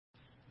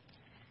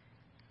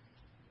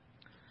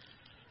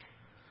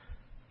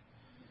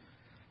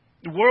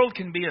The world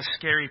can be a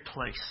scary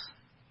place.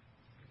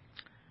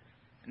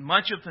 And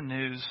much of the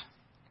news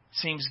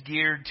seems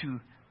geared to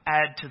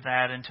add to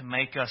that and to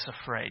make us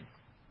afraid.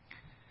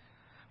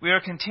 We are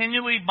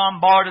continually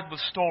bombarded with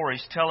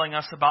stories telling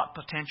us about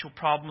potential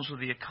problems with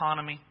the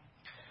economy,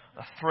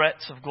 the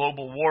threats of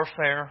global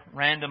warfare,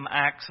 random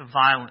acts of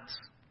violence.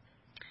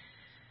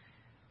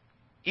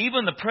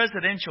 Even the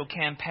presidential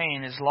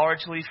campaign is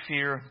largely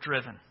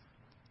fear-driven.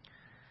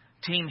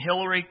 Team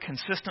Hillary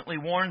consistently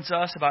warns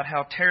us about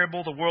how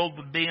terrible the world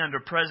would be under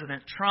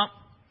President Trump.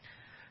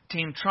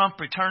 Team Trump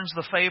returns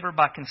the favor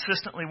by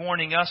consistently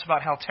warning us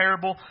about how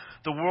terrible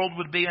the world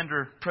would be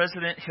under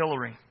President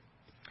Hillary.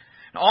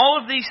 And all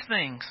of these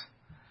things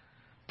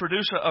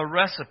produce a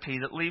recipe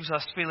that leaves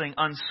us feeling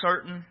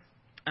uncertain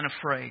and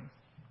afraid.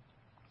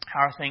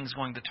 How are things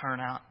going to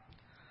turn out?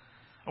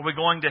 Are we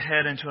going to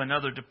head into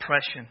another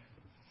depression?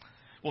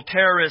 Will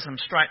terrorism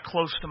strike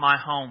close to my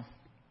home?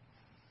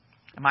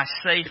 Am I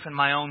safe in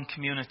my own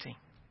community?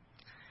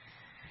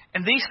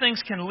 And these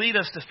things can lead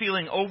us to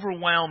feeling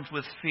overwhelmed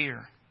with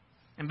fear.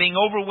 And being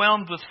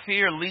overwhelmed with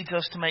fear leads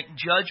us to make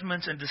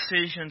judgments and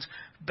decisions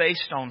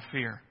based on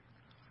fear.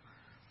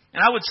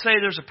 And I would say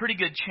there's a pretty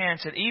good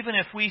chance that even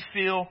if we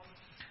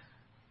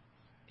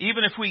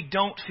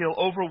don't feel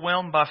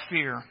overwhelmed by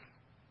fear,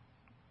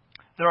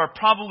 there are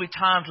probably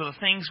times where the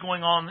things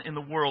going on in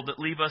the world that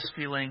leave us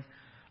feeling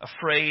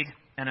afraid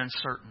and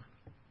uncertain.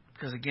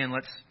 Because again,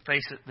 let's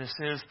face it, this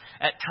is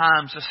at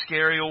times a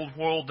scary old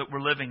world that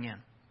we're living in.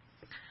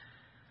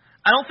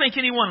 I don't think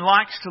anyone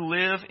likes to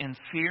live in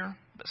fear,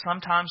 but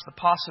sometimes the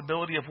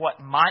possibility of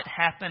what might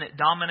happen, it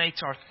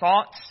dominates our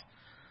thoughts,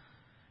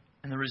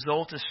 and the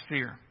result is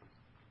fear.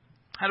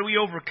 How do we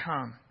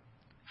overcome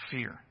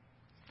fear?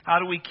 How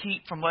do we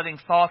keep from letting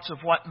thoughts of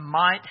what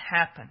might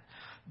happen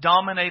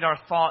dominate our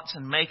thoughts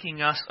and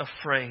making us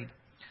afraid?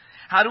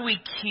 How do we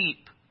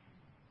keep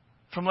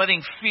from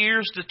letting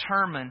fears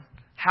determine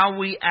how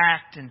we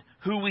act and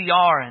who we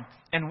are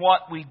and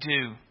what we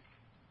do?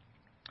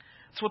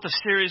 That's what the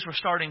series we're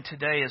starting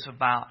today is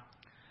about.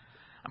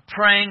 I'm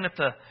praying that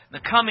the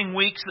coming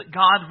weeks that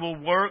God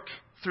will work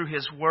through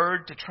His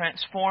Word to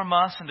transform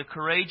us into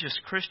courageous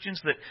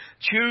Christians that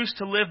choose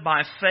to live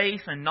by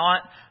faith and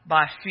not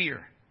by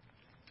fear.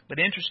 But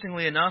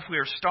interestingly enough, we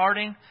are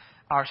starting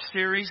our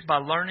series by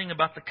learning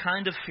about the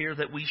kind of fear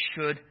that we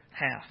should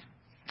have.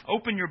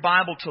 Open your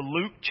Bible to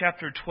Luke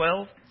chapter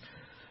 12.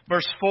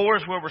 Verse 4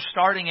 is where we're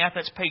starting at.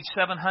 That's page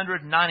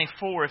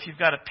 794 if you've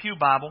got a pew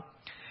Bible.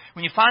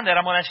 When you find that,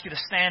 I'm going to ask you to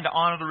stand to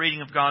honor the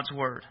reading of God's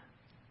Word.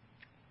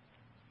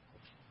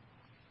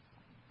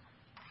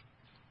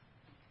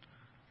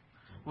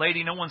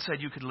 Lady, no one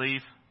said you could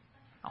leave.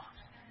 Oh.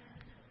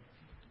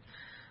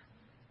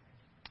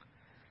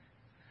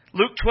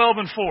 Luke 12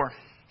 and 4.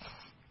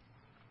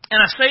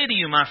 And I say to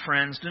you, my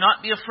friends, do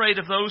not be afraid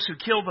of those who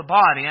kill the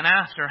body and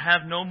after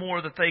have no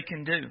more that they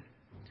can do.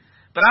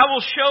 But I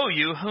will show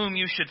you whom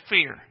you should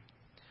fear.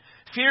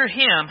 Fear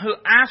him who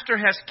after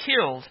has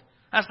killed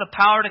has the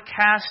power to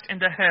cast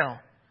into hell.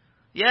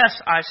 Yes,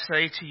 I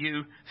say to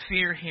you,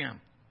 fear him.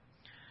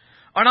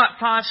 Are not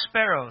 5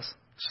 sparrows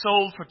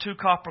sold for 2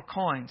 copper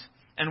coins?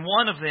 And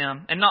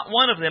not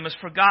one of them is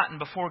forgotten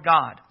before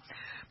God.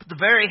 But the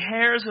very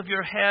hairs of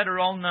your head are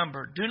all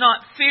numbered. Do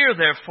not fear,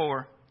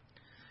 therefore.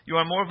 You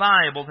are more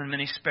valuable than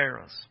many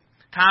sparrows.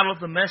 The title of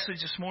the message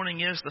this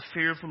morning is The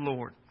Fear of the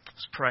Lord.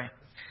 Let's pray.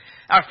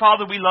 Our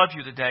Father, we love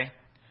you today.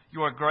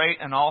 You are great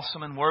and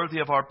awesome and worthy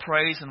of our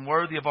praise and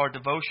worthy of our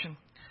devotion.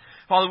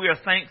 Father, we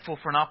are thankful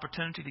for an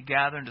opportunity to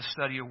gather and to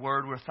study your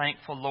word. We're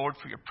thankful, Lord,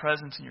 for your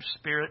presence and your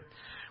Spirit.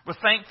 We're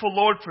thankful,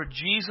 Lord, for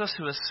Jesus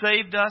who has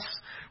saved us.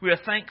 We are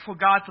thankful,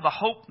 God, for the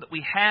hope that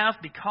we have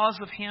because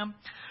of Him.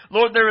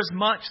 Lord, there is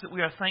much that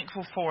we are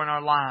thankful for in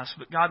our lives.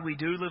 But God, we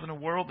do live in a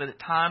world that at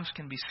times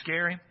can be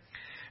scary.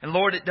 And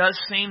Lord, it does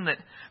seem that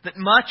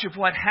much of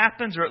what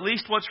happens, or at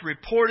least what's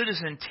reported,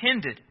 is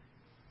intended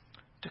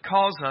to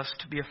cause us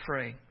to be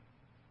afraid.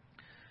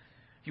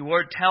 Your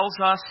word tells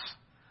us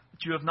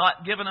that you have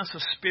not given us a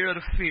spirit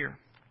of fear.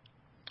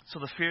 So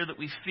the fear that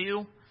we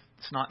feel,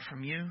 it's not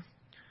from you.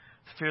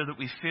 The fear that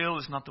we feel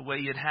is not the way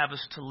you'd have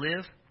us to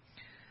live.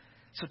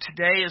 So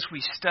today, as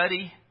we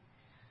study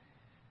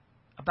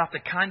about the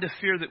kind of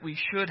fear that we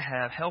should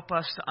have, help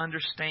us to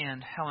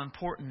understand how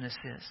important this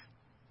is.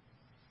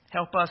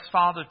 Help us,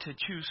 Father, to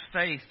choose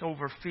faith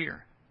over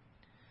fear.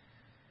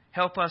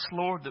 Help us,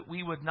 Lord, that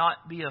we would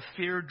not be a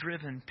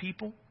fear-driven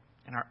people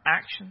in our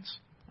actions,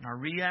 in our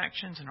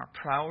reactions, in our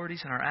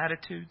priorities, in our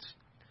attitudes.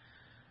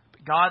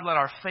 But God, let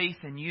our faith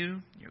in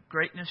you, your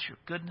greatness, your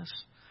goodness,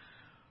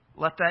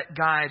 let that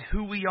guide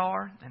who we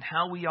are and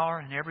how we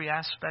are in every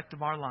aspect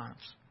of our lives.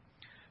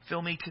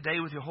 Fill me today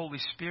with your Holy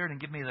Spirit and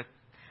give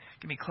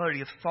me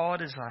clarity of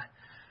thought as I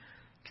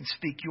can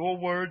speak your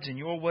words and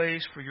your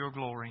ways for your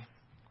glory.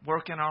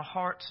 Work in our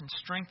hearts and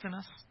strengthen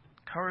us,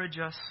 encourage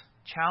us,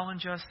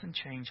 challenge us, and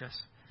change us.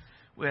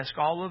 We ask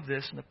all of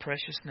this in the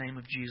precious name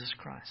of Jesus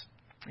Christ.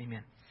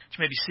 Amen. You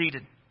may be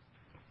seated.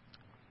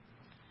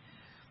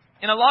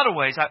 In a lot of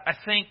ways, I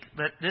think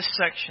that this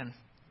section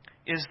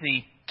is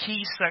the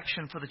key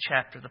section for the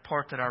chapter, the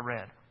part that I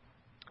read.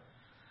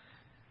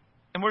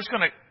 And we're just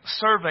going to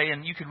survey,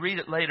 and you could read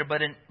it later,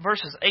 but in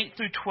verses 8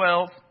 through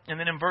 12, and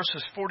then in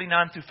verses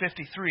 49 through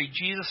 53,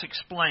 Jesus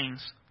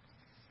explains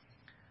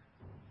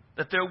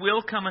that there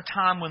will come a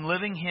time when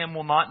living Him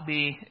will not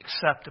be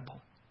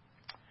acceptable.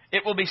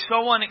 It will be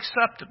so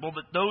unacceptable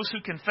that those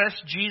who confess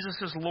Jesus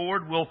as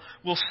Lord will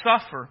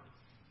suffer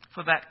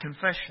for that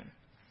confession.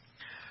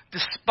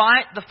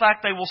 Despite the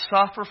fact they will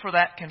suffer for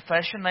that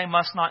confession, they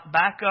must not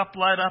back up,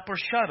 let up, or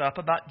shut up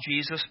about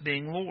Jesus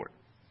being Lord.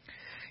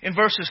 In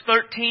verses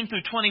 13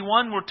 through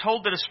 21, we're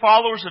told that as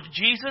followers of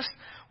Jesus,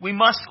 we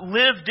must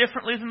live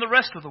differently than the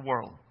rest of the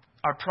world.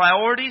 Our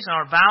priorities and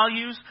our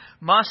values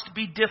must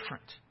be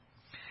different.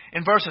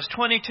 In verses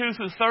 22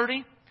 through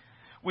 30,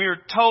 we are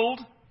told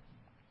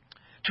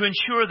to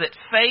ensure that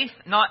faith,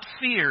 not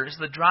fear, is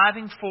the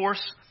driving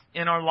force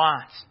in our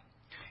lives.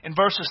 In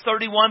verses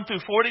 31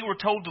 through 40, we're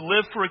told to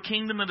live for a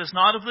kingdom that is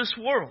not of this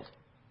world,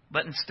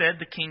 but instead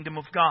the kingdom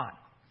of God.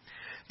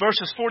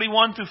 Verses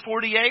 41 through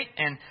 48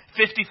 and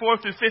 54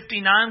 through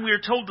 59, we are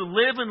told to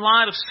live in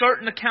light of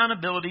certain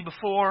accountability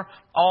before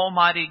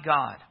Almighty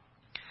God.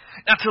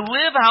 Now, to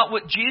live out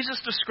what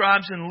Jesus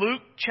describes in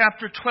Luke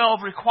chapter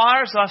 12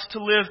 requires us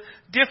to live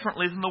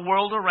differently than the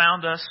world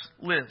around us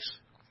lives.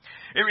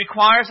 It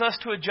requires us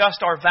to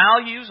adjust our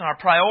values and our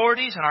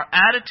priorities and our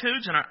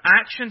attitudes and our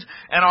actions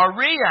and our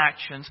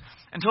reactions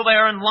until they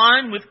are in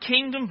line with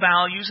kingdom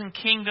values and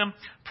kingdom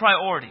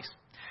priorities.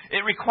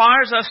 It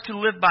requires us to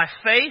live by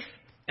faith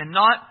and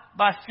not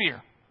by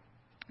fear.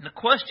 And the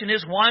question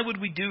is, why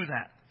would we do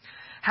that?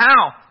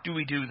 How do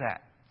we do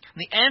that? And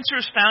the answer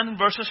is found in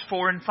verses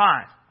 4 and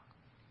 5.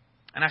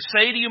 And I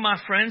say to you, my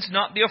friends, do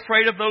not be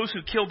afraid of those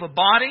who kill the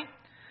body,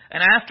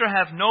 and after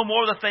have no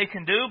more that they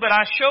can do, but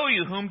I show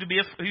you who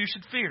you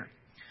should fear.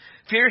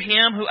 Fear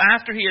him who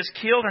after he is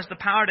killed has the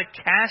power to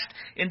cast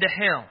into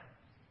hell.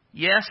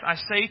 Yes, I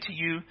say to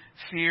you,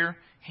 fear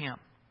him.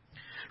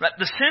 Right,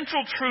 the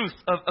central truth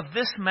of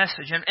this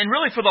message, and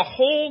really for the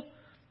whole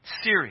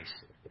series,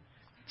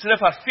 is that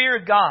if I fear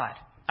God,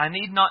 I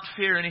need not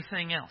fear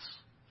anything else.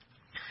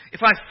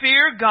 If I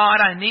fear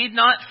God, I need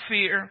not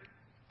fear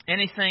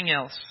anything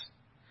else.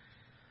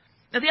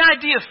 Now, the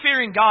idea of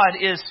fearing God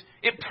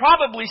it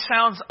probably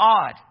sounds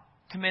odd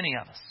to many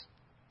of us,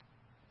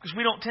 because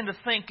we don't tend to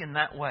think in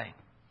that way.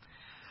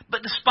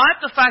 But despite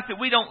the fact that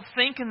we don't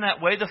think in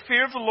that way, the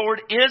fear of the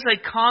Lord is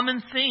a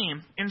common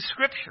theme in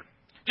Scripture.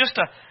 Just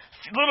a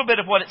little bit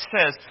of what it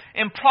says.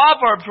 In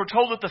Proverbs, we're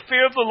told that the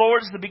fear of the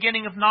Lord is the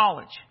beginning of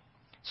knowledge.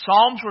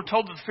 Psalms, we're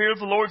told that the fear of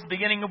the Lord is the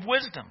beginning of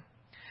wisdom.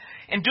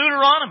 In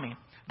Deuteronomy,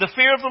 the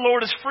fear of the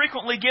Lord is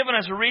frequently given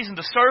as a reason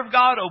to serve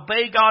God,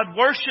 obey God,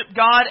 worship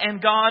God,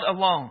 and God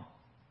alone.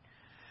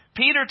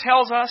 Peter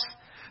tells us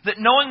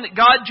that knowing that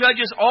God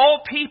judges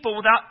all people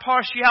without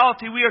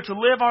partiality, we are to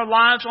live our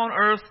lives on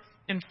earth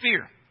in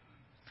fear.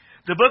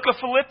 The book of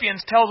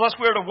Philippians tells us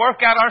we are to work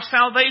out our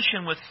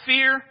salvation with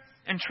fear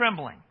and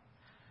trembling.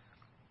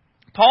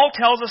 Paul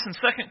tells us in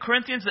 2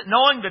 Corinthians that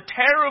knowing the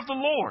terror of the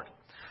Lord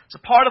is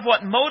a part of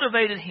what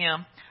motivated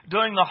him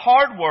doing the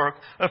hard work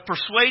of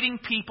persuading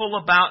people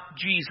about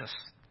Jesus.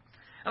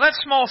 Now, that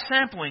small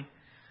sampling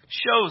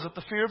shows that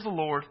the fear of the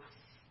Lord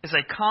is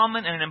a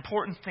common and an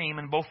important theme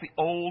in both the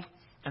Old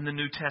and the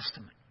New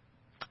Testament.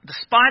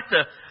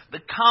 Despite the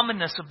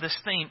commonness of this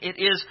theme,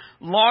 it is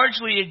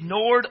largely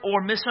ignored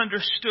or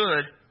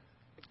misunderstood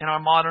in our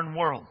modern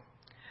world.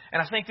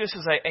 And I think this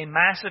is a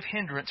massive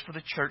hindrance for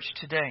the church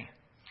today.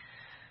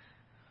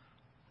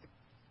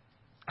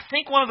 I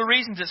think one of the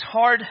reasons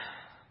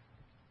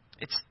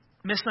it's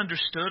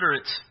misunderstood or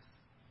it's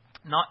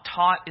not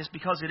taught is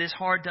because it is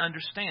hard to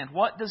understand.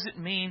 What does it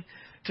mean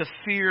to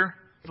fear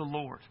the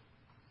Lord?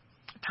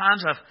 At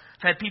times I've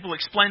had people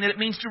explain that it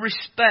means to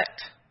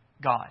respect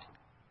God,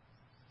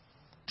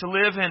 to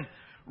live in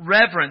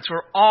reverence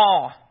or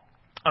awe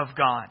of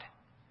God.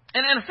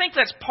 And I think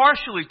that's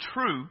partially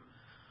true,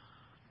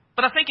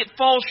 but I think it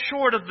falls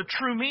short of the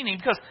true meaning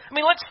because,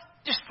 let's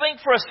just think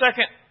for a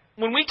second.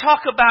 When we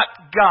talk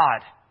about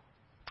God,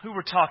 who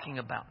we're talking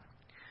about?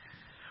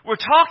 We're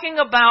talking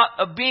about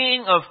a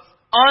being of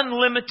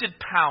unlimited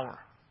power,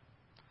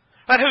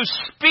 right, who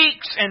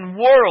speaks and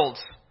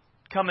worlds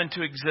come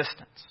into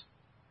existence,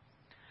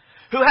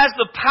 who has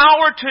the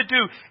power to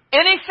do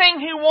anything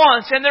He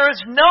wants, and there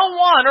is no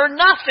one or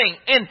nothing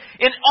in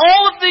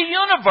all of the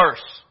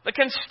universe that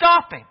can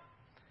stop Him.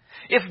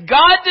 If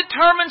God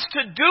determines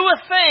to do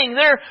a thing,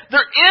 there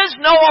is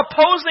no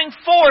opposing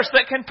force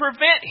that can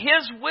prevent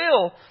His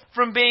will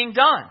from being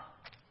done.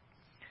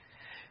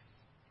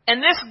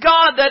 And this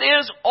God that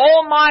is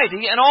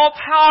almighty and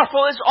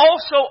all-powerful is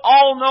also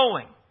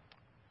all-knowing.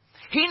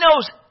 He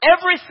knows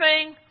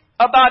everything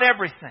about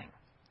everything.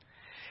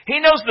 He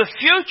knows the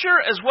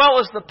future as well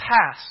as the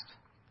past.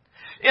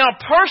 In a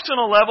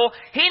personal level,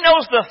 He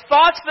knows the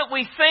thoughts that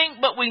we think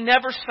but we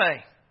never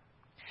say.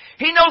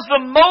 He knows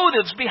the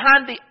motives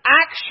behind the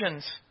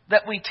actions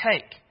that we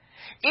take.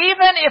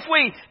 Even if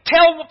we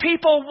tell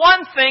people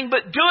one thing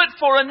but do it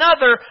for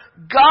another,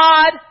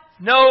 God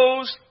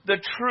knows the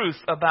truth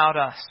about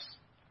us.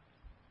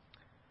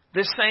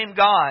 This same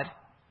God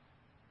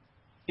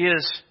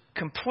is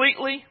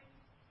completely,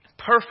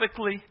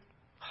 perfectly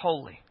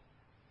holy.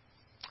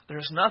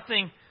 There's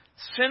nothing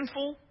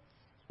sinful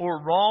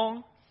or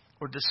wrong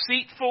or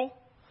deceitful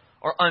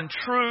or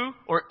untrue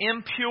or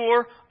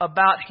impure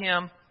about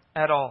Him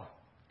at all.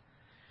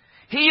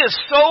 He is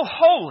so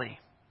holy,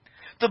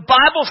 the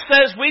Bible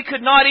says we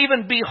could not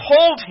even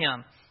behold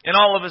Him in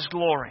all of His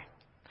glory.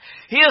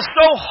 He is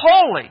so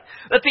holy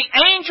that the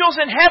angels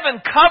in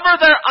heaven cover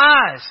their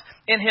eyes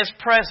in His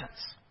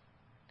presence.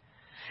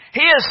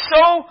 He is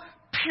so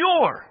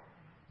pure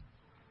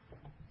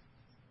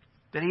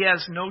that He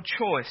has no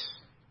choice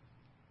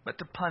but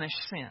to punish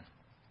sin.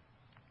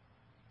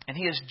 And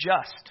He is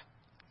just.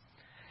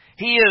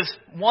 He is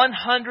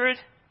 100%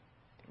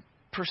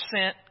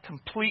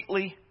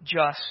 completely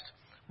just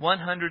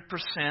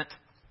 100%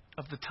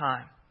 of the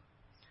time.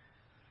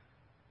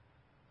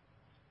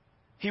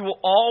 He will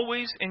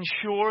always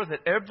ensure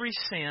that every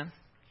sin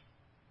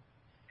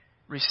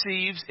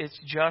receives its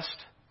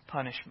just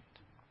punishment.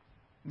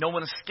 No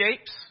one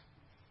escapes.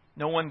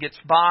 No one gets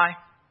by.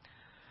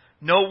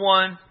 No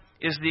one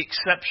is the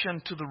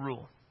exception to the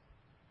rule.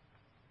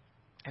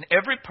 And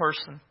every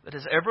person that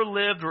has ever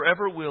lived or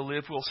ever will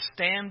live will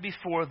stand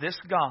before this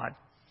God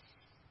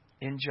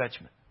in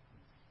judgment.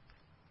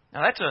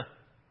 Now it's a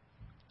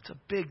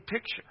big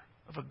picture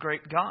of a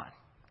great God.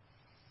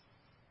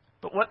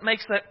 But what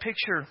makes that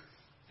picture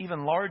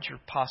even larger,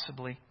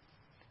 possibly,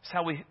 is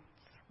how we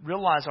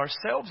realize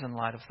ourselves in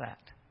light of that.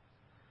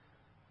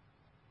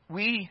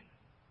 We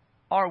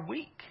are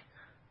weak.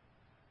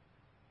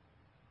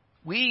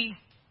 We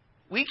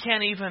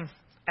can't even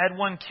add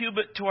 1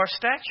 cubit to our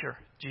stature,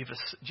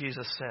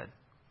 Jesus said.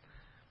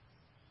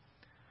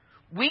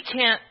 We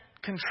can't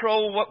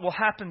control what will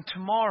happen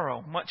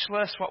tomorrow, much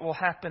less what will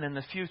happen in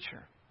the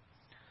future.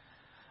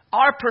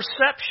 Our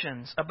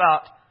perceptions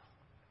about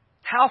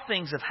how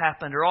things have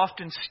happened are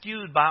often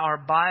skewed by our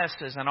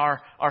biases and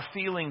our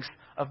feelings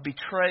of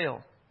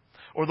betrayal,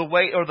 or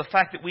the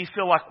fact that we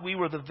feel like we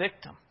were the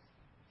victim.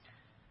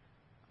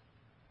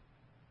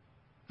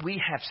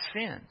 We have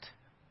sinned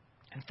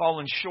and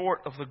fallen short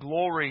of the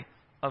glory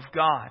of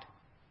God.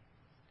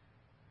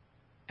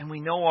 And we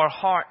know our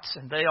hearts,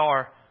 and they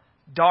are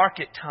dark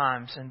at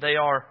times, and they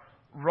are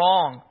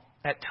wrong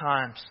at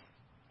times.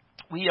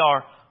 We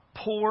are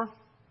poor.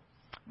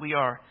 We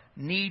are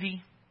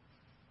needy.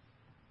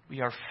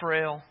 We are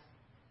frail.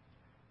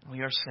 We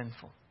are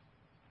sinful.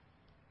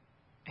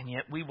 And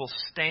yet we will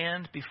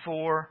stand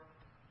before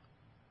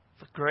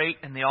the great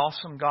and the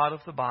awesome God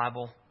of the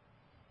Bible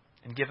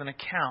and give an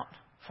account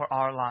for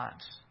our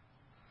lives.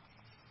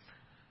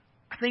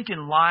 I think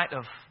in light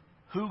of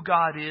who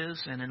God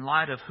is and in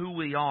light of who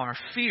we are,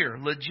 fear,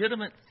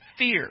 legitimate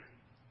fear,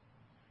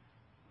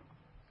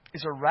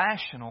 is a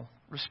rational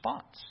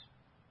response.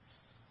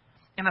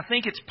 And I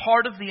think it's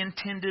part of the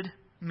intended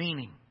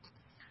meaning.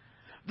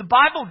 The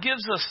Bible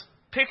gives us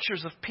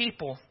pictures of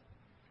people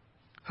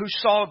who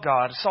saw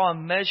God, saw a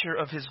measure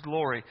of His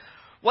glory.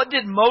 What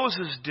did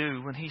Moses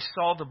do when he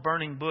saw the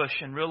burning bush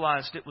and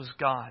realized it was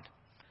God?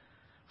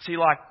 Was he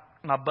like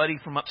my buddy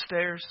from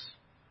upstairs?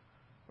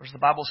 Or does the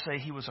Bible say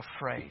he was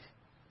afraid?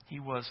 He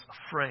was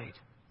afraid.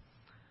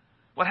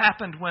 What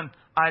happened when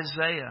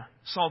Isaiah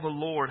saw the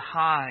Lord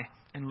high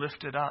and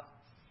lifted up?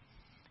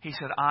 He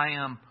said, I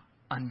am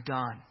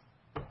undone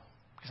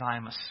because I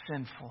am a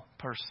sinful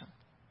person.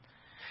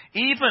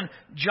 Even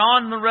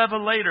John the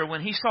Revelator,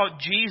 when he saw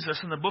Jesus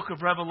in the book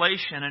of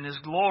Revelation and His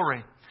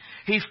glory,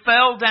 he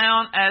fell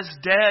down as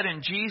dead,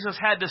 and Jesus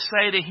had to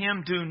say to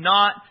him, do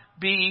not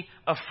be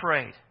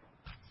afraid.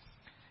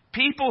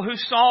 People who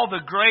saw the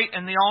great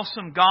and the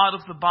awesome God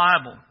of the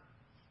Bible,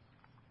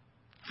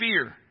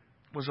 fear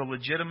was a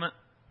legitimate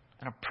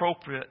and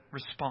appropriate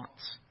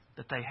response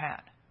that they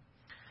had.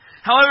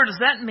 However, does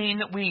that mean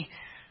that we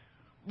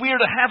are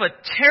to have a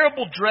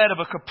terrible dread of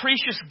a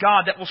capricious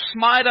God that will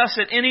smite us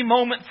at any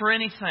moment for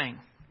anything?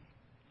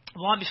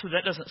 Well, obviously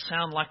that doesn't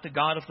sound like the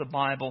God of the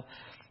Bible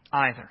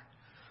either.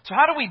 So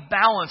how do we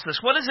balance this?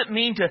 What does it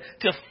mean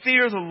to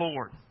fear the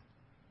Lord?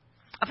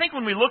 I think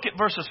when we look at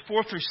verses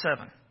 4 through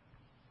 7,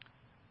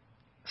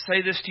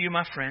 say this to you,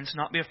 my friends,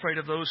 not be afraid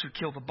of those who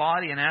kill the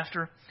body and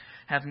after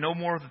have no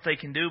more that they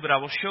can do, but I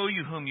will show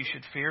you whom you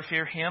should fear.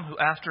 Fear Him who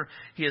after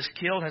He is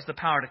killed has the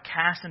power to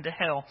cast into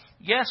hell.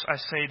 Yes, I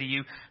say to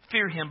you,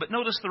 fear Him. But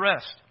notice the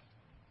rest.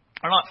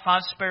 Are not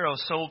 5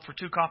 sparrows sold for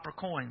 2 copper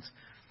coins?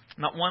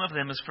 Not one of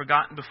them is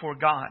forgotten before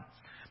God.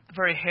 The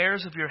very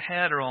hairs of your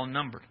head are all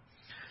numbered.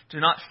 Do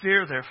not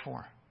fear,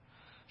 therefore.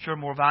 You are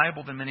more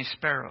valuable than many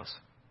sparrows.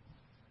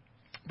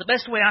 The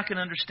best way I can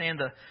understand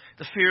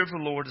the fear of the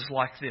Lord is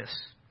like this.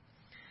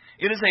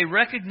 It is a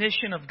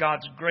recognition of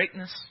God's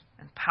greatness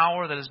and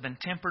power that has been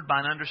tempered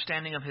by an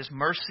understanding of His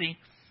mercy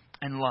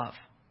and love.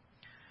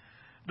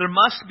 There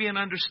must be an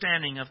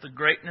understanding of the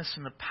greatness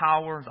and the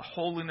power, the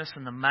holiness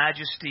and the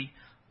majesty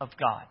of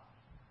God.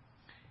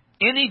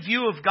 Any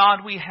view of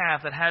God we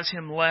have that has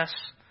Him less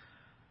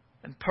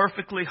than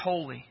perfectly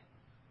holy,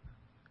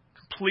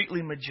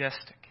 completely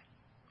majestic,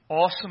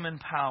 awesome in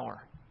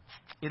power,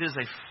 It is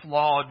a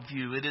flawed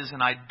view. It is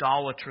an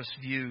idolatrous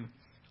view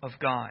of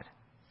God.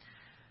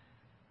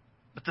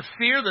 But the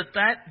fear that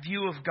that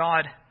view of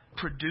God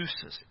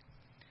produces,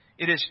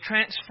 it is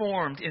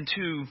transformed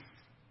into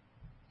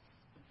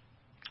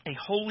a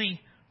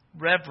holy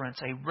reverence,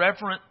 a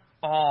reverent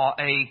awe,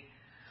 a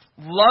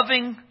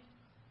loving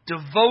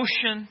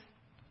devotion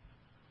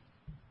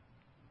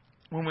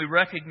when we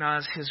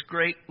recognize His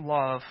great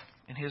love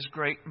and His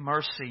great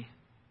mercy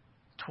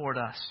toward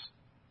us.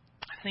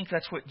 I think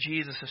that's what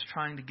Jesus is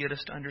trying to get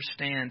us to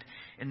understand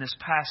in this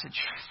passage.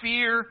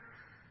 Fear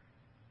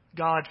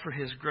God for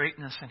His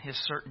greatness and His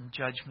certain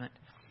judgment,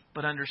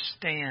 but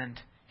understand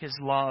His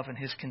love and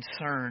His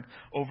concern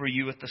over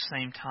you at the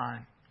same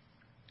time.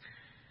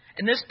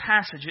 In this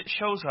passage, it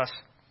shows us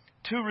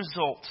two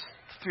results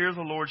the fear of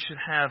the Lord should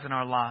have in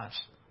our lives.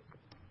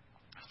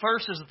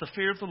 First is that the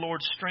fear of the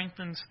Lord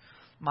strengthens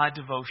my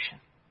devotion.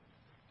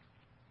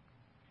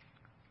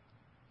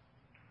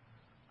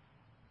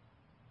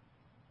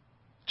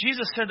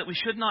 Jesus said that we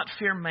should not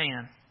fear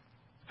man,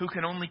 who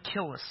can only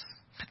kill us,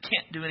 but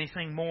can't do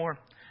anything more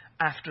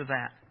after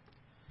that.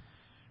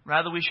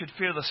 Rather, we should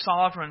fear the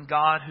sovereign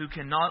God, who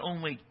can not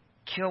only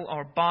kill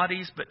our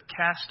bodies, but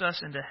cast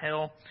us into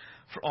hell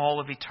for all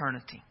of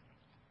eternity.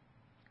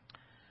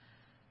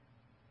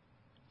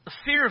 The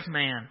fear of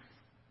man,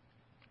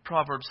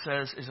 Proverbs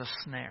says, is a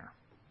snare.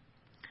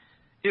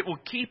 It will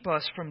keep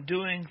us from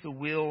doing the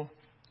will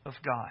of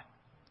God.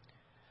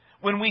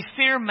 When we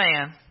fear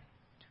man,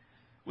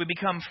 we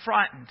become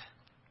frightened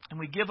and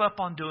we give up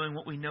on doing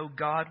what we know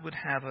God would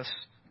have us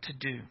to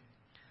do.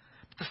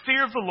 But the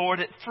fear of the Lord,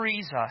 it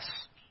frees us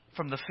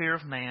from the fear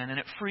of man, and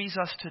it frees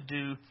us to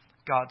do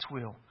God's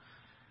will.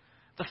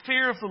 The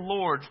fear of the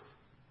Lord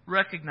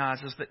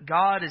recognizes that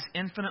God is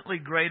infinitely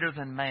greater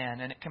than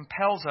man, and it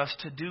compels us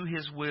to do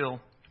His will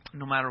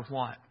no matter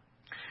what.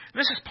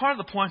 This is part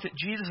of the point that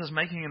Jesus is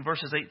making in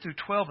verses 8 through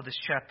 12 of this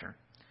chapter.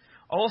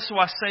 Also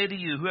I say to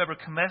you, whoever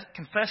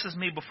confesses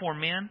me before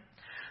men,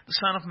 the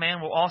Son of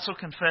Man will also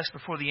confess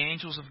before the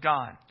angels of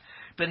God.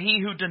 But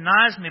he who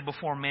denies me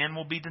before men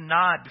will be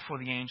denied before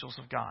the angels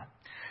of God.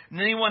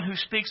 And anyone who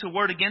speaks a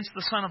word against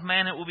the Son of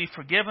Man, it will be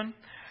forgiven.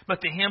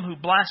 But to him who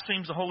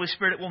blasphemes the Holy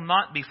Spirit, it will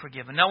not be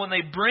forgiven. Now when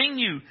they bring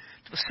you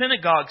to the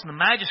synagogues and the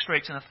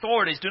magistrates and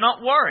authorities, do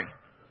not worry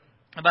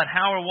about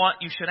how or what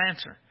you should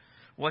answer,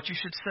 what you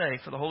should say,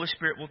 for the Holy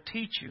Spirit will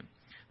teach you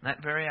in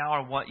that very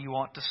hour what you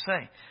ought to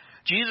say.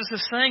 Jesus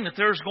is saying that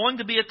there is going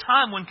to be a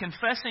time when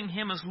confessing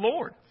Him as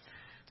Lord,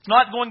 it's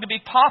not going to be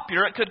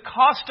popular. It could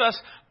cost us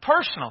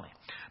personally.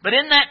 But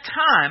in that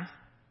time,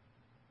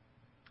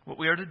 what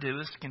we are to do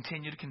is to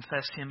continue to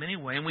confess Him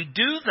anyway. And we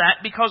do that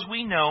because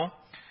we know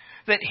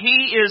that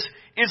He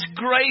is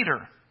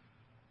greater.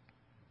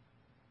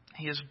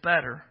 He is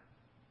better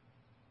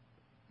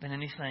than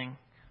anything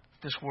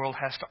this world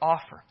has to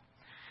offer.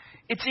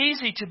 It's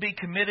easy to be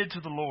committed to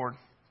the Lord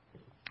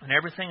and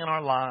everything in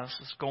our lives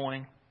is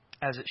going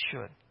as it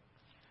should.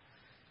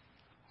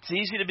 It's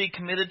easy to be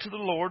committed to the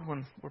Lord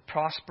when we're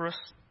prosperous.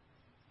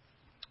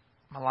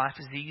 My life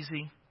is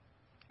easy.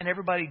 And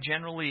everybody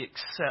generally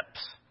accepts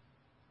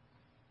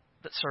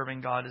that serving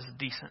God is a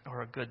decent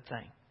or a good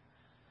thing.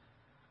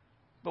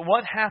 But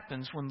what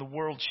happens when the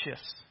world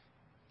shifts?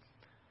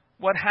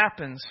 What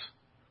happens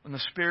when the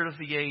spirit of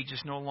the age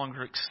is no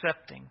longer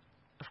accepting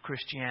of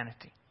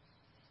Christianity?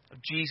 Of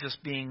Jesus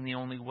being the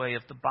only way,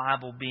 of the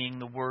Bible being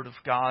the Word of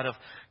God, of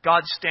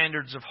God's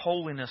standards of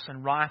holiness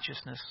and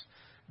righteousness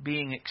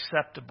being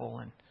acceptable,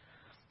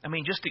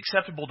 and just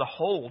acceptable to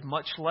hold,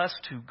 much less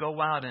to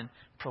go out and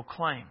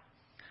proclaim.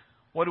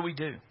 What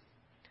do?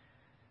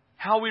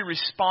 How we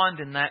respond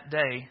in that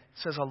day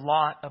says a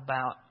lot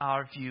about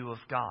our view of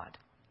God.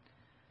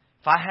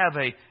 If I have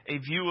a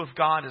view of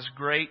God as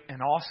great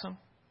and awesome,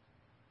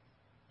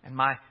 and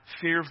my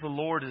fear of the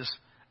Lord is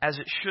as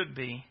it should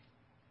be,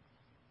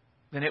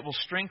 then it will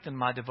strengthen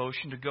my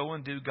devotion to go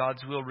and do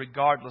God's will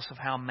regardless of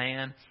how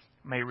man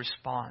may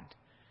respond.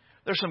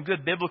 There's some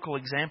good biblical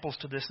examples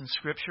to this in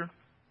Scripture.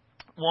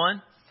 One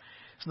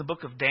is in the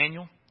book of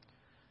Daniel.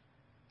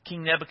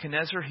 King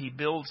Nebuchadnezzar, he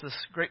builds this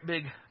great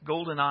big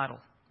golden idol.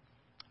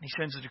 He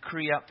sends a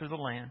decree out through the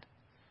land.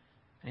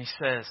 And he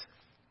says,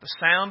 the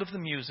sound of the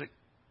music,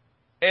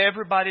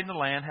 everybody in the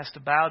land has to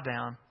bow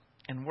down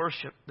and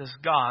worship this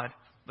God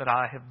that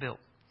I have built.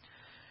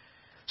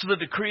 So the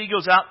decree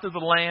goes out through the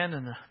land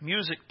and the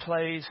music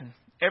plays and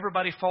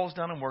everybody falls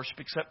down and worship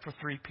except for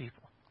three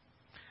people.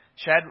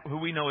 Who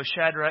we know as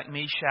Shadrach,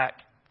 Meshach,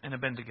 and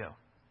Abednego.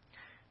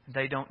 And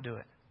they don't do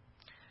it.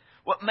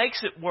 What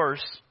makes it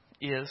worse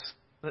is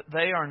that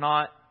they are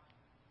not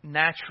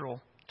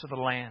natural to the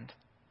land.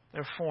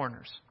 They're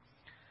foreigners.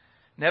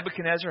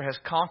 Nebuchadnezzar has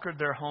conquered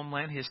their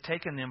homeland. He has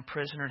taken them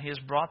prisoner and he has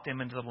brought them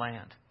into the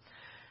land.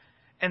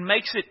 And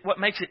what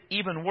makes it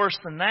even worse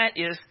than that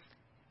is,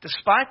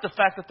 despite the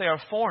fact that they are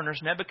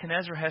foreigners,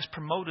 Nebuchadnezzar has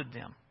promoted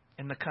them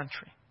in the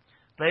country.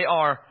 They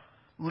are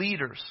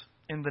leaders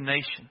in the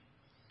nation.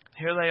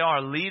 Here they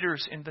are,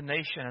 leaders in the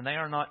nation, and they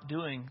are not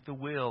doing the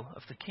will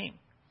of the king.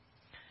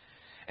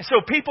 And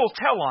so people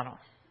tell on them,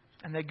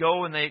 and they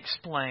go and they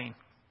explain.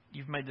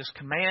 You've made this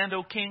command,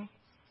 O king.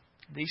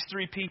 These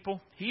 3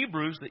 people,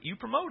 Hebrews, that you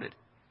promoted,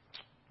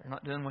 they're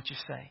not doing what you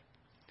say.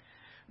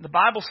 The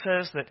Bible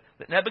says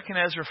that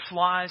Nebuchadnezzar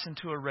flies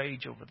into a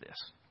rage over this.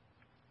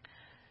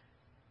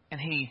 And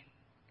he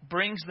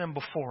brings them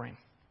before him.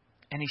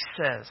 And he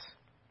says,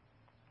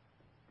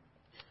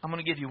 I'm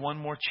going to give you one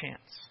more chance.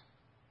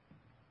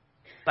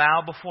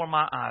 Bow before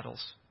my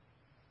idols.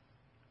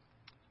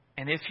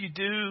 And if you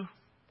do,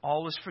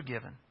 all is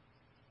forgiven.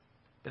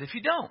 But if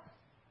you don't,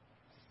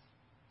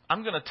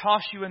 I'm going to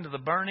toss you into the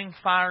burning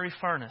fiery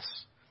furnace.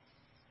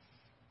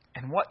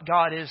 And what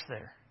God is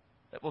there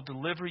that will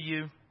deliver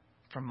you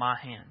from my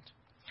hand?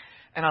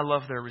 And I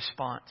love their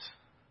response.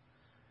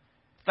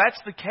 If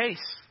that's the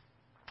case,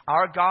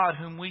 our God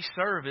whom we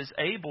serve is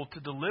able to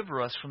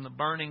deliver us from the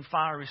burning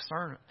fiery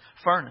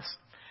furnace.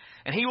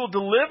 And He will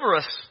deliver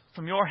us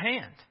from your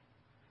hand,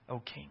 O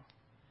King.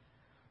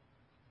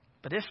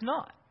 But if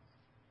not,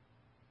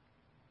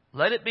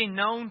 let it be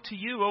known to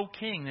you, O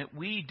King, that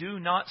we do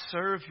not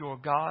serve your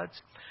gods,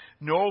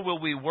 nor will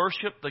we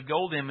worship the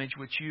gold image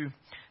which you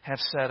have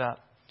set up.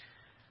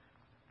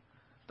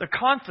 They're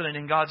confident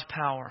in God's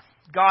power.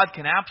 God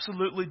can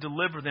absolutely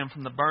deliver them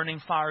from the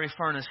burning fiery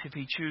furnace if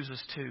He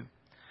chooses to.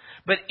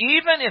 But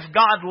even if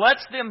God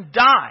lets them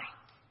die,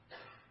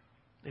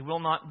 they will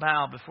not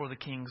bow before the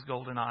king's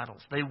golden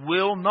idols. They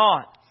will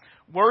not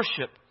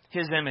worship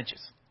his images.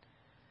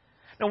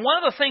 Now,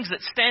 one of the things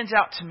that stands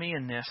out to me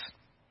in this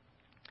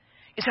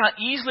is how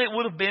easily it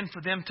would have been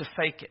for them to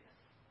fake it.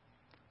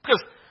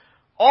 Because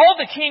all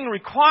the king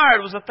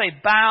required was that they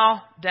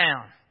bow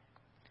down.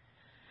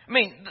 I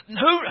mean,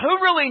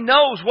 who really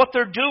knows what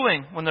they're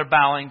doing when they're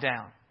bowing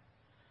down?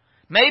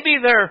 Maybe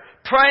they're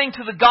praying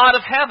to the God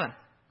of heaven.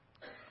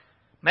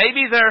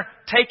 Maybe they're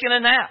taking a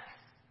nap.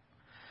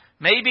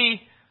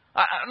 Maybe,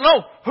 I don't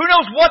know, who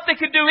knows what they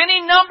could do.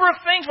 Any number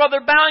of things while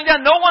they're bowing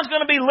down. No one's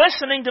going to be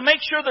listening to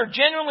make sure they're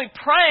genuinely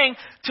praying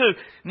to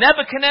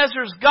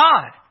Nebuchadnezzar's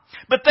God.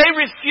 But they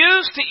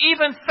refused to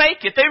even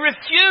fake it. They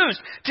refused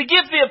to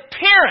give the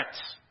appearance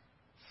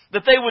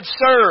that they would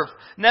serve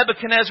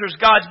Nebuchadnezzar's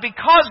gods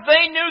because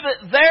they knew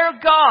that their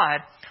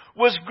God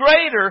was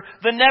greater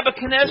than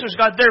Nebuchadnezzar's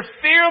God. Their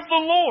fear of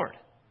the Lord,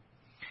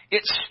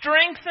 it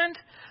strengthened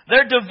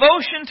their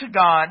devotion to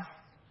God,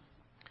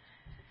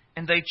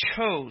 and they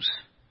chose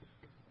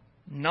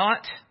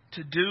not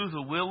to do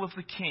the will of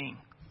the king,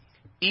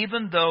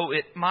 even though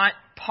it might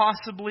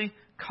possibly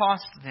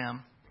cost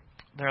them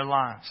their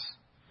lives.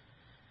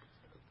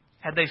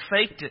 Had they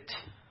faked it,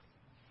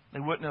 they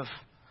wouldn't have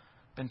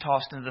been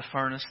tossed into the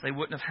furnace. They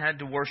wouldn't have had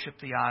to worship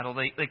the idol.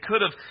 They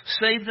could have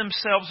saved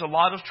themselves a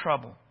lot of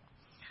trouble.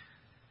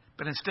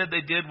 But instead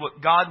they did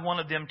what God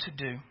wanted them to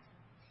do.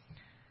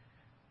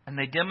 And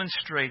they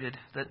demonstrated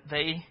that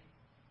they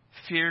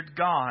feared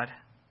God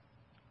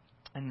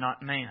and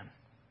not man.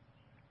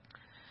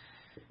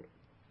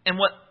 And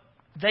what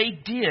they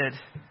did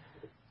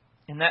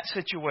in that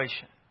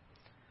situation,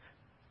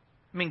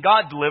 I mean,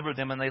 God delivered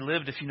them and they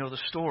lived, if you know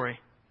the story.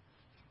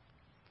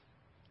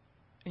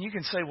 And you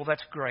can say, well,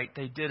 that's great.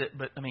 They did it,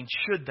 but I mean,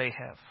 should they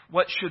have?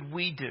 What should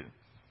we do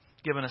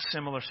given a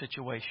similar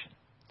situation?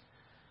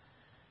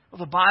 Well,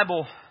 the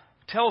Bible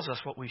tells us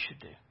what we should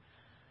do.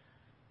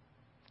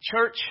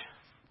 Church,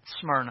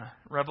 Smyrna,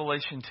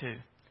 Revelation 2.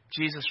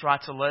 Jesus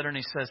writes a letter and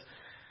he says,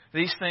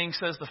 these things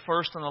says the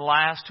first and the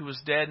last who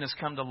was dead and has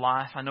come to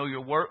life. I know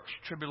your works,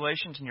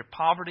 tribulations, and your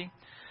poverty,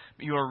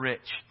 but you are rich.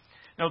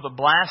 Know the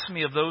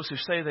blasphemy of those who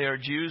say they are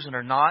Jews and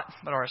are not,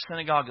 but are a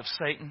synagogue of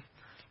Satan.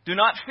 Do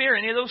not fear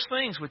any of those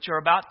things which are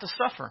about to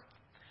suffer.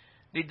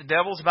 Indeed, the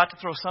devil is about to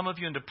throw some of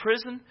you into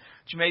prison,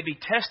 that you may be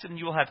tested, and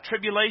you will have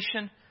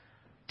tribulation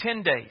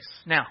 10 days.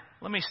 Now,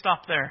 let me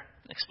stop there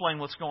and explain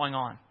what's going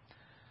on.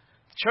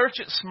 The church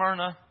at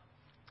Smyrna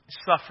is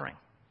suffering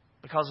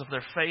because of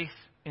their faith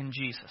in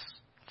Jesus.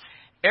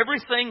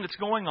 Everything that's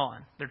going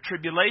on, their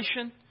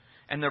tribulation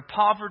and their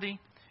poverty,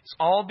 is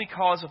all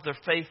because of their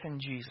faith in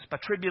Jesus. By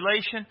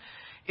tribulation,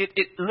 it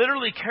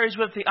literally carries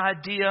with it the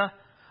idea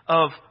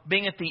of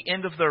being at the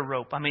end of their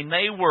rope. I mean,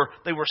 they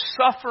were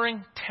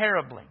suffering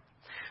terribly.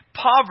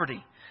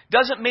 Poverty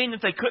doesn't mean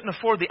that they couldn't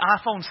afford the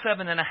iPhone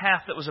 7.5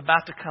 that was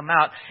about to come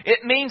out.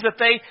 It means that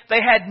they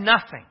had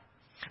nothing.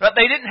 But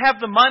they didn't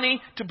have the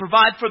money to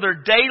provide for their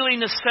daily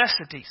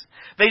necessities.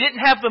 They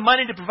didn't have the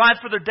money to provide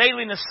for their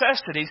daily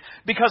necessities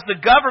because the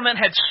government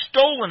had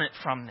stolen it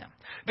from them.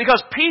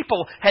 Because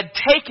people had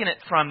taken it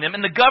from them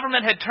and the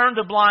government had turned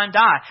a blind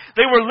eye.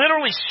 They were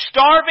literally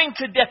starving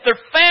to death. Their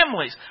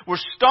families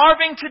were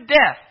starving to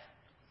death.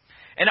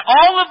 And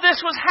all of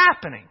this was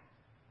happening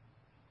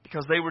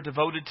because they were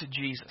devoted to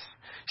Jesus.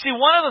 See,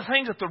 one of the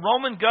things that the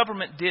Roman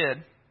government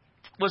did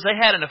was they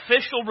had an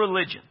official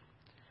religion.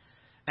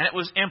 And it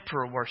was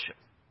emperor worship.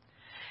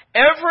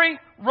 Every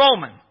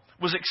Roman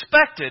was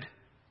expected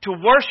to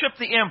worship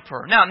the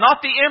emperor. Now,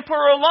 not the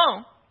emperor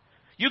alone.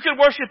 You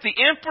could worship the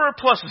emperor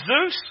plus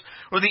Zeus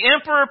or the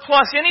emperor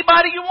plus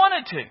anybody you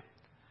wanted to.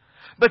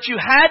 But you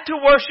had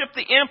to worship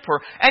the emperor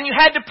and you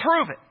had to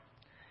prove it.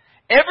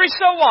 Every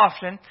so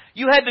often,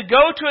 you had to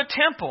go to a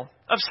temple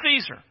of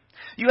Caesar.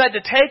 You had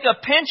to take a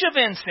pinch of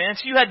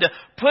incense, you had to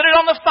put it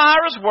on the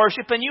fire as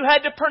worship, and you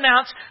had to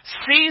pronounce,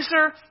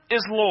 Caesar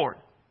is Lord.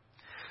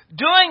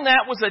 Doing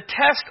that was a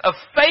test of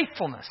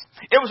faithfulness.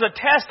 It was a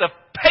test of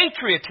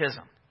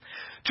patriotism.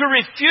 To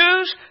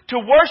refuse to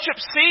worship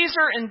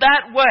Caesar in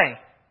that way,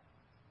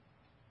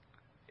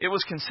 it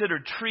was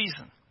considered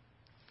treason.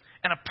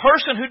 And a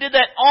person who did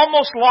that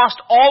almost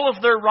lost all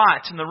of their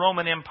rights in the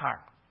Roman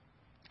Empire.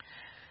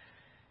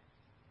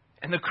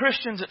 And the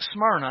Christians at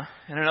Smyrna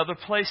and in other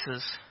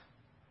places,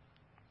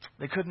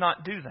 they could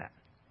not do that.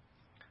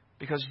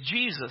 Because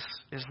Jesus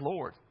is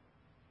Lord.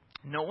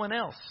 No one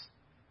else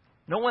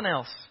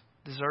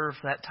deserved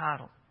that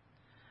title.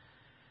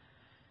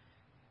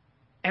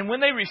 And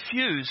when they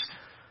refused,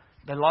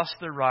 they lost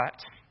their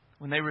rights.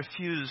 When they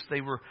refused,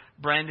 they were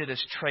branded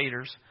as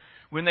traitors.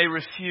 When they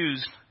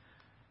refused,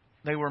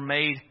 they were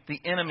made the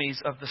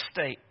enemies of the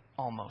state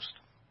almost.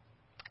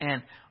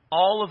 And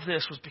all of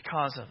this was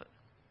because of it.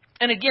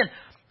 And again,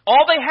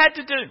 all they had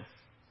to do,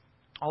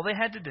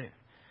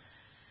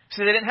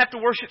 so they didn't have to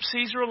worship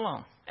Caesar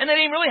alone. And they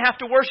didn't really have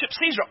to worship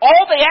Caesar.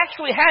 All they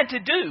actually had to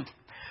do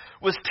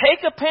was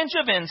take a pinch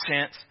of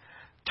incense,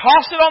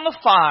 toss it on the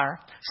fire,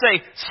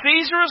 say,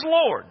 Caesar is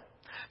Lord.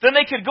 Then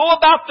they could go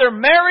about their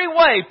merry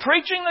way,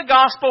 preaching the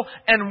gospel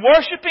and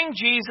worshiping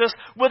Jesus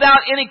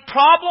without any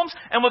problems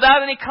and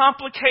without any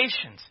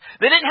complications.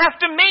 They didn't have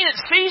to mean it.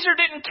 Caesar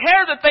didn't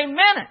care that they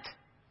meant it.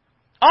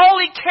 All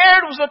he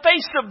cared was that they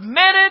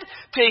submitted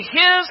to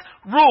his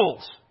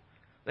rules.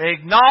 They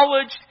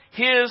acknowledged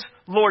his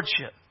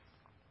lordship.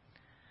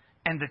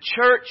 And the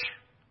church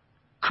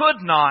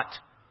could not,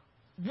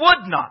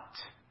 would not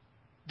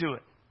do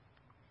it.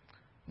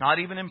 Not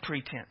even in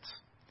pretense.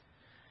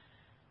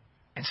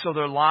 And so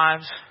their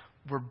lives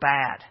were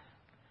bad.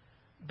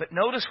 But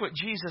notice what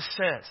Jesus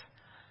says.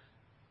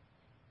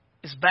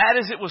 As bad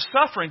as it was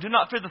suffering, do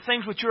not fear the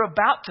things which you're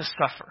about to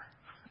suffer.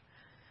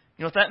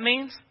 You know what that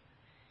means?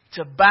 It's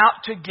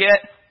about to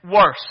get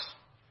worse.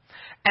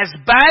 As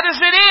bad as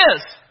it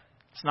is,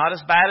 it's not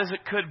as bad as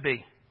it could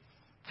be.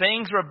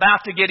 Things are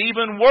about to get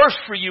even worse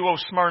for you, O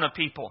Smyrna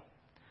people.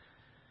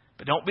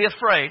 But don't be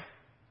afraid.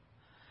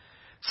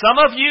 Some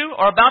of you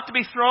are about to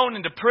be thrown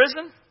into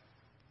prison.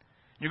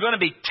 You're going to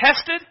be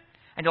tested,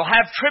 and you'll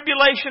have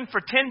tribulation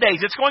for 10 days.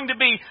 It's going to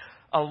be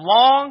a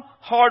long,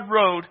 hard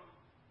road,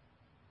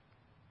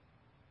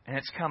 and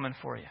it's coming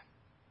for you.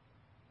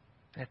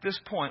 At this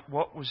point,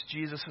 what was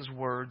Jesus'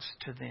 words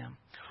to them?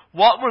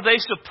 What were they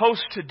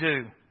supposed to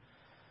do?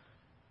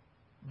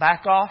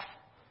 Back off?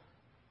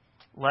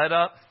 Let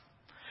up?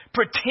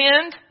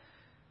 Pretend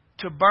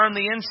to burn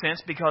the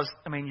incense because,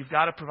 you've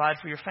got to provide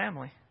for your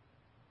family.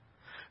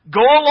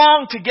 Go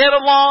along to get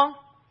along?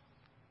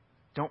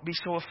 Don't be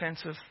so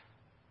offensive.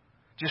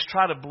 Just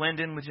try to blend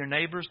in with your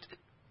neighbors?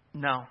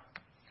 No.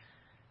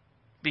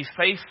 Be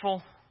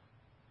faithful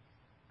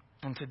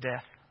unto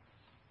death.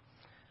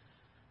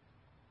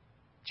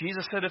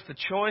 Jesus said if the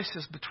choice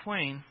is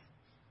between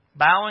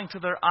bowing to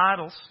their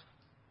idols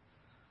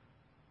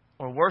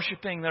or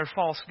worshiping their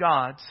false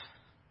gods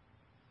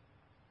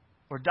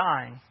or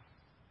dying,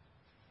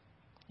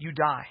 you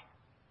die.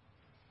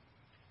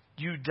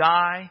 You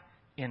die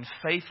in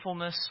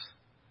faithfulness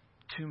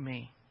to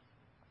me.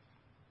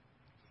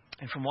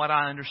 And from what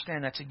I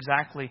understand, that's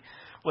exactly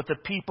what the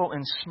people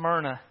in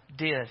Smyrna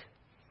did.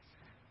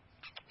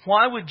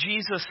 Why would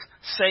Jesus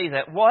say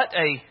that? What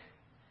a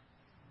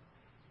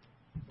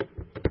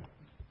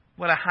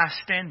high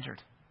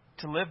standard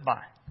to live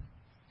by.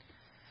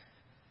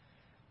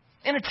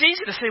 And it's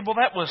easy to say, well,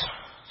 that was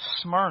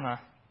Smyrna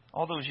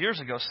all those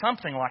years ago.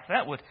 Something like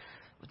that would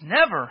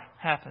never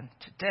happen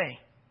today.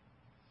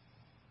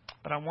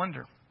 But I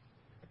wonder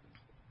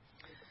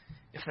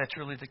if that's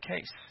really the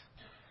case.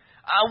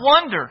 I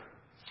wonder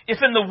if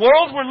in the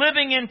world we're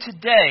living in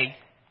today,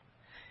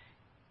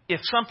 if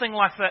something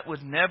like that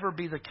would never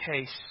be the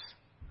case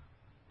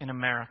in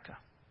America.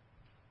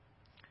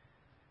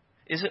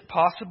 Is it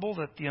possible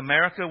that the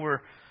America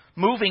we're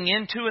moving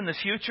into in the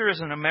future is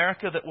an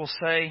America that will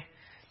say,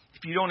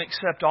 if you don't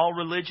accept all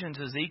religions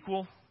as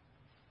equal,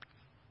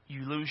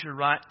 you lose your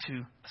right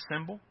to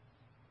assemble?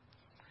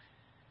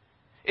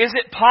 Is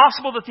it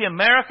possible that the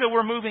America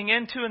we're moving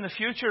into in the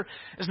future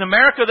is an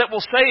America that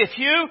will say,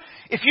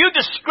 if you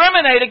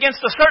discriminate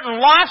against a certain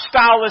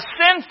lifestyle as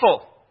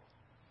sinful,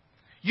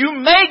 you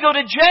may go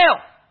to jail,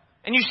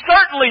 and you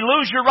certainly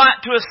lose your right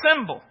to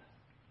assemble?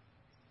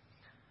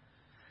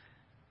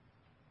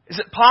 Is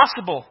it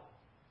possible,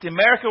 the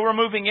America we're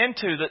moving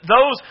into, that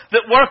those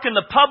that work in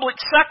the public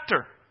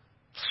sector,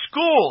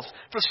 schools,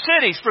 for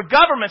cities, for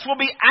governments, will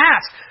be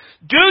asked,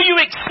 do you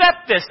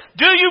accept this?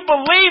 Do you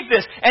believe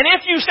this? And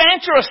if you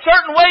answer a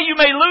certain way, you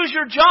may lose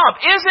your job.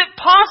 Is it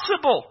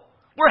possible?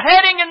 We're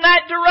heading in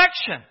that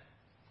direction.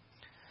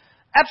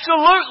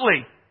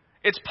 Absolutely,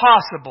 it's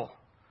possible.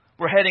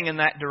 We're heading in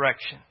that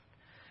direction.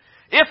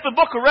 If the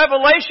book of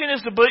Revelation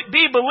is to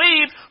be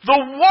believed,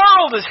 the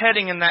world is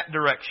heading in that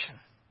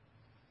direction.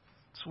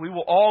 So we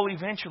will all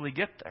eventually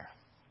get there.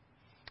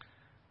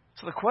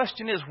 So the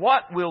question is,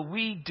 what will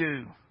we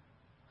do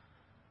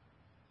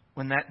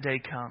when that day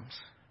comes?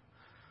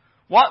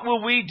 What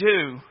will we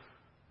do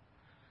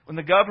when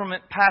the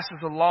government passes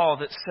a law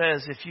that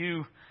says if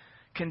you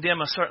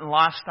condemn a certain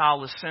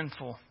lifestyle as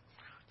sinful,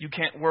 you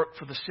can't work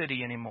for the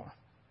city anymore?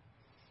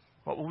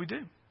 What will we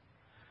do?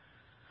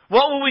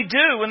 What will we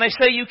do when they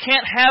say you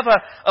can't have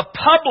a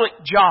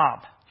public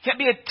job? You can't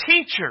be a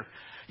teacher.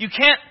 You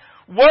can't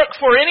work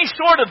for any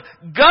sort of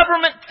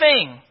government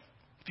thing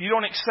if you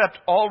don't accept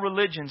all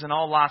religions and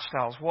all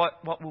lifestyles.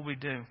 What will we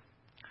do?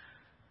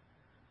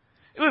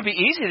 It would be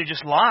easy to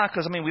just lie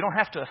because, we don't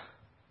have to.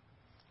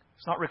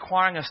 It's not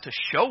requiring us to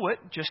show it.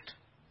 Just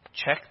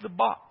check the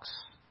box.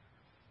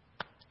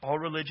 All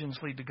religions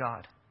lead to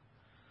God.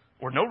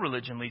 Or no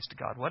religion leads to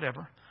God,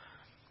 whatever.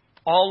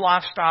 All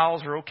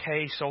lifestyles are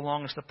okay so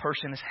long as the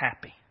person is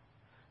happy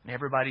and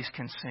everybody's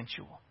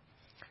consensual.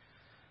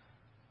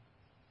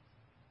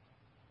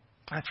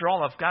 After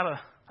all, I've got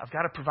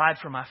to provide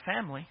for my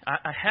family.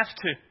 I have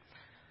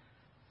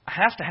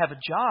to have a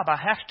job. I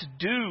have to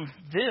do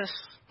this.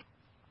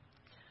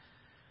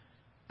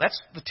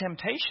 That's the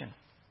temptation.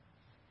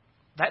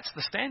 That's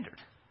the standard.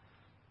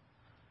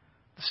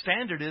 The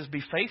standard is be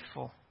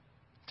faithful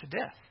to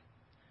death.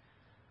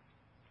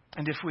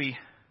 And if we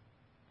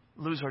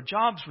lose our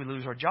jobs, we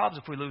lose our jobs.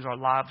 If we lose our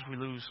lives, we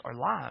lose our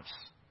lives.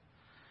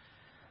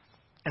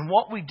 And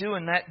what we do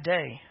in that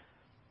day,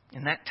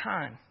 in that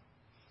time,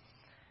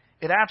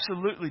 it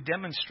absolutely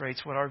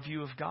demonstrates what our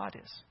view of God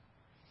is.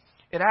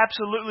 It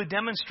absolutely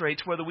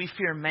demonstrates whether we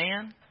fear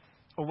man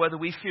or whether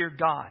we fear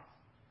God.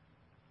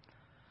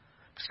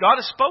 Because God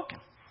has spoken.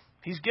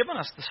 He's given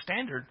us the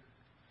standard,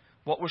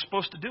 what we're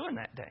supposed to do in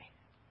that day.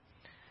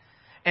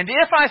 And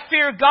if I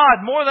fear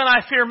God more than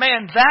I fear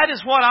man, that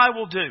is what I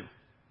will do.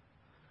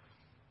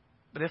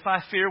 But if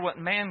I fear what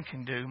man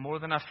can do more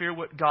than I fear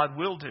what God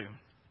will do,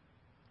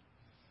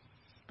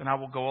 then I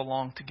will go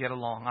along to get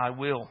along. I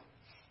will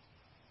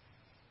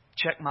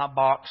check my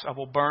box. I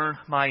will burn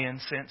my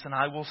incense. And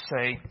I will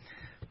say,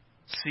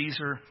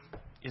 Caesar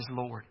is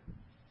Lord.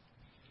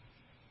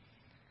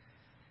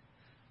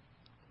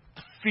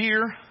 To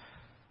fear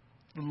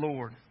the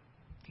Lord,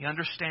 the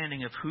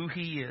understanding of who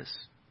He is,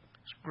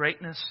 His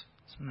greatness,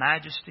 His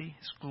majesty,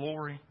 His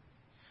glory,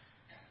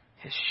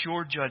 His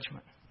sure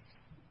judgment.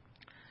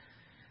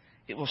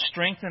 It will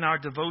strengthen our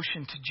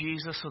devotion to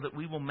Jesus so that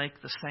we will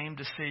make the same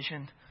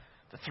decision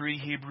the 3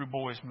 Hebrew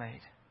boys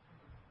made.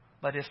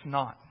 But if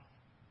not,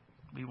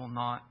 we will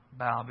not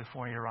bow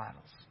before your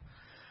idols.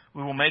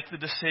 We will make the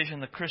decision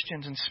the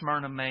Christians in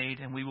Smyrna made,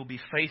 and we will be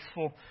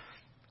faithful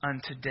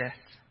unto death.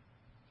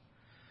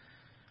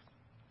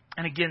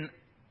 And again,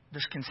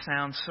 this can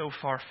sound so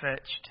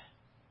far-fetched,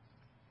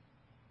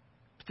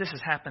 but this has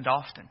happened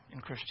often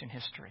in Christian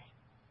history.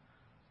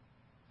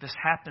 This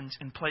happens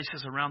in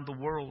places around the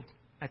world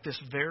at this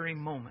very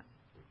moment.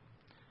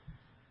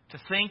 To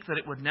think that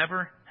it would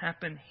never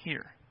happen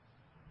here,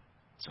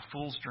 it's a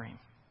fool's dream.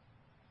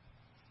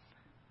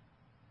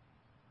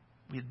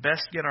 We'd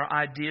best get our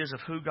ideas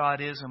of who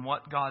God is and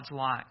what God's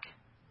like.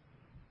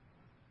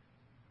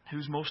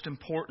 Who's most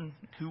important,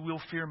 who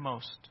we'll fear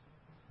most,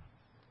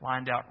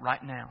 lined out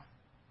right now.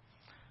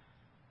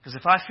 Because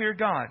if I fear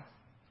God,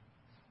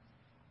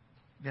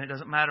 then it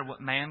doesn't matter what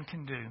man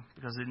can do,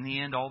 because in the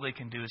end all they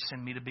can do is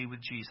send me to be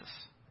with Jesus.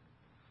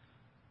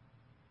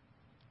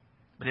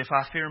 But if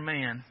I fear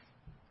man,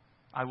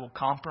 I will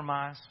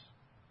compromise,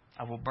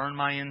 I will burn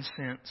my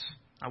incense,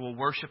 I will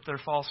worship their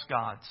false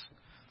gods.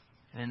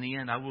 And in the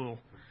end, I will,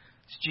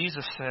 as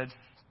Jesus said,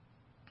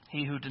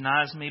 he who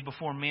denies me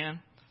before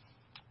men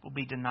will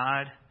be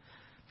denied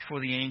before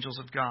the angels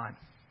of God.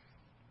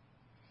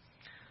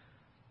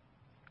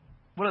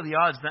 What are the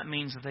odds that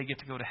means that they get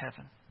to go to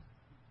heaven?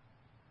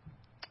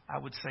 I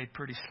would say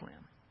pretty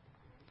slim.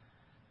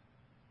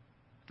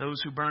 Those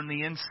who burn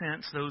the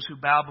incense, those who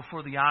bow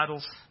before the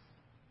idols,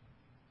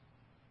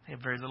 they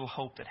have very little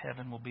hope that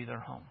heaven will be their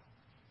home.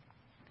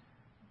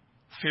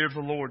 Fear of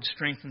the Lord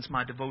strengthens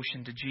my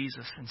devotion to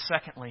Jesus. And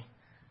secondly,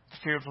 the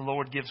fear of the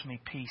Lord gives me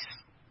peace.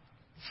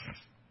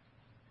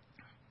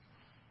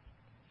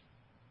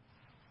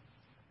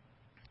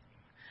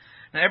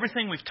 Now,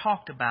 everything we've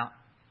talked about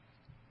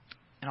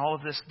and all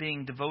of this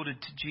being devoted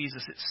to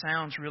Jesus, it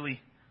sounds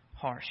really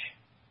harsh.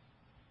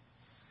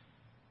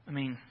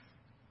 Be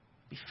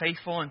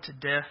faithful unto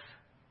death.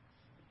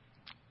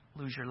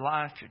 Lose your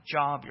life, your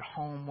job, your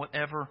home,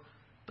 whatever,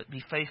 but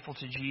be faithful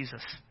to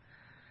Jesus.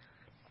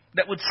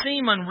 That would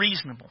seem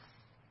unreasonable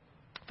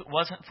if it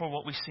wasn't for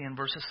what we see in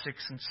verses 6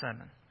 and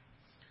 7.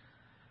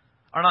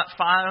 Are not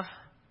 5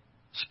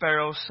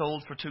 sparrows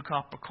sold for 2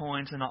 copper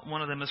coins, and not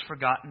one of them is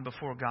forgotten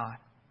before God?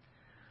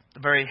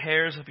 The very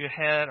hairs of your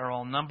head are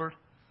all numbered.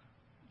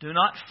 Do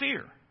not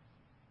fear.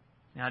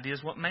 The idea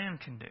is what man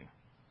can do.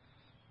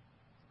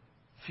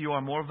 Few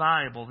are more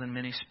valuable than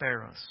many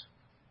sparrows.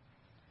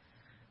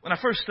 When I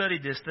first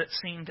studied this, that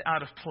seemed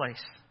out of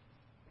place.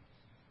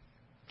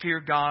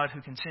 Fear God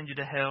who can send you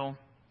to hell.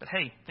 But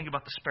hey, think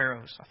about the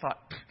sparrows. I thought,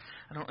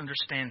 I don't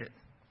understand it.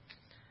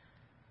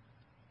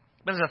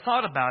 But as I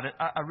thought about it,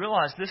 I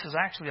realized this is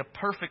actually a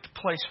perfect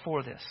place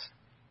for this.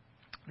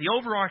 The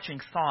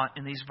overarching thought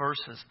in these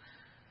verses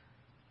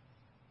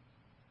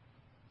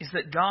is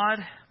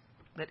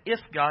that if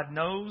God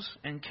knows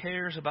and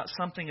cares about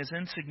something as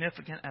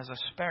insignificant as a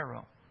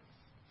sparrow,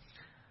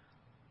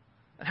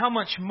 and how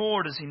much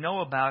more does He know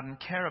about and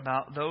care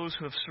about those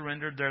who have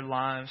surrendered their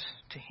lives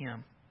to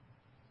Him?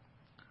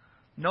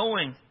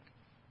 Knowing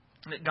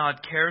that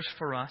God cares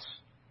for us,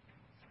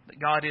 that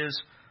God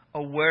is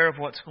aware of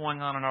what's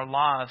going on in our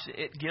lives,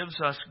 it gives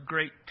us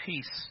great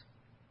peace,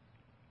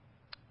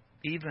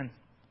 even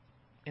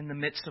in the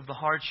midst of the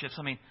hardships.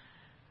 I mean,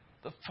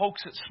 the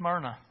folks at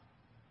Smyrna,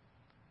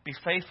 be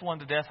faithful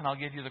unto death and I'll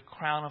give you the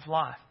crown of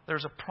life.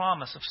 There's a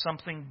promise of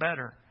something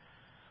better.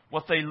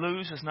 What they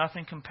lose is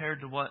nothing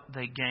compared to what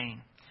they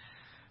gain.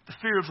 The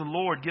fear of the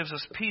Lord gives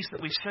us peace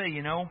that we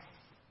say,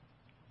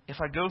 if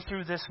I go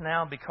through this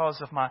now because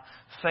of my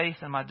faith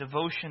and my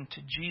devotion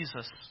to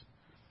Jesus,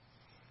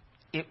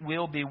 it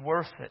will be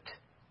worth it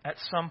at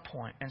some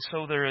point. And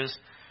so there is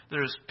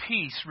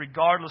peace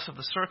regardless of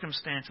the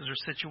circumstances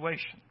or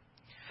situation.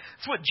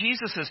 That's what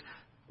Jesus is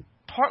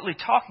partly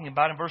talking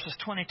about in verses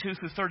 22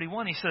 through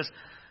 31. He says,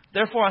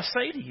 therefore I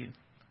say to you,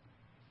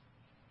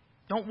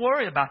 don't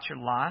worry about your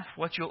life,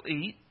 what you'll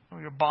eat,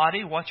 or your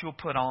body, what you'll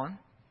put on.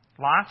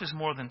 Life is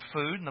more than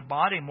food, and the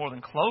body more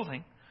than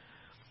clothing.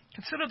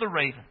 Consider the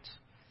ravens.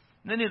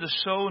 They neither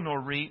sow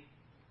nor reap,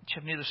 which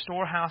have neither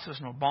storehouses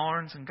nor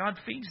barns, and God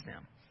feeds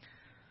them.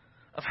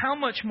 Of how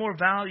much more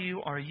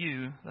value are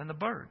you than the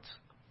birds?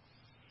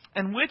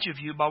 And which of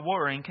you, by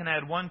worrying, can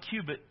add 1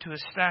 cubit to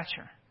his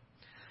stature?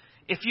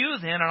 If you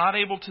then are not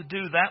able to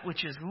do that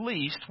which is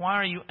least, why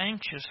are you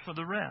anxious for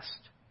the rest?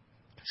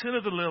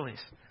 Consider the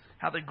lilies,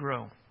 how they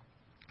grow.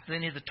 They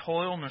neither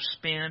toil nor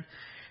spin.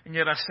 And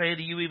yet I say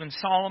to you, even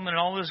Solomon in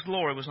all his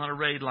glory was not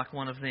arrayed like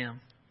one of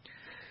them.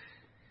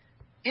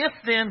 If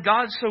then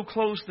God so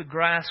clothes the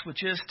grass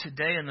which is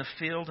today in the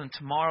field and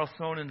tomorrow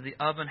thrown into the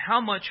oven, how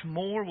much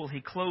more will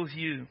He clothe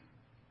you,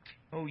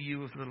 O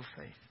you of little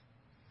faith?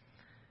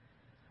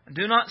 And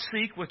do not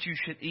seek what you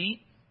should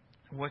eat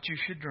or what you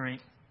should drink,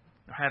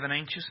 or have an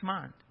anxious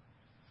mind.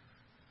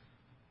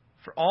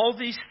 For all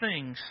these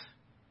things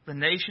the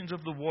nations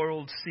of the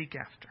world seek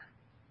after.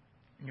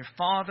 And your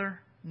Father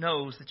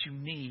knows that you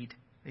need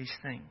these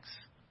things.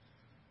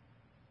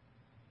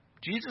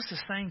 Jesus is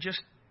saying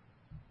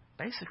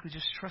basically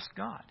just trust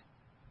God.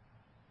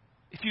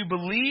 If you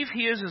believe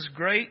He is as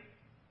great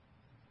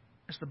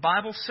as the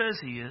Bible says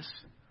He is,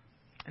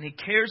 and He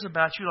cares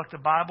about you like the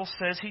Bible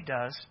says He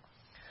does,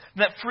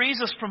 that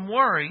frees us from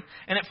worry,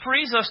 and it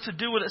frees us to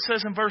do what it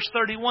says in verse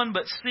 31,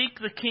 but seek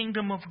the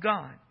kingdom of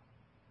God.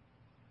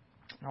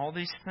 And all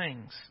these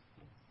things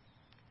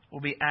will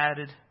be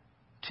added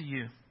to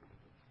you.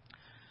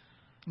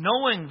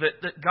 Knowing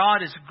that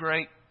God is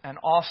great and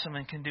awesome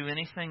and can do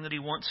anything that He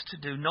wants to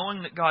do,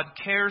 knowing that God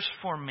cares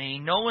for me,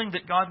 knowing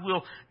that God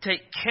will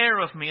take care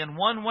of me in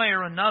one way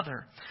or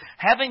another,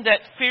 having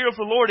that fear of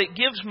the Lord, it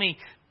gives me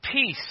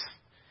peace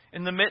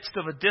in the midst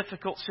of a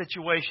difficult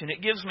situation.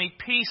 It gives me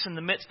peace in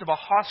the midst of a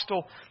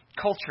hostile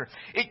culture.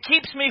 It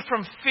keeps me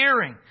from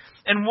fearing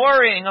and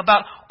worrying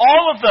about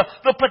all of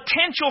the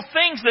potential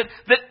things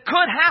that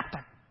could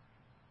happen.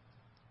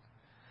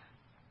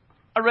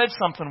 I read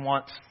something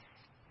once,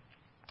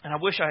 and I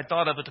wish I had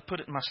thought of it to put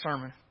it in my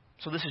sermon.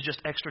 So this is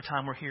just extra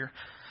time we're here.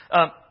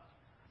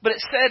 But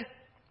it said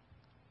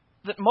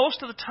that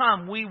most of the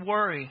time we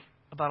worry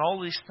about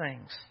all these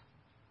things.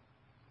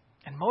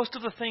 And most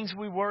of the things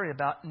we worry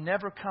about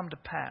never come to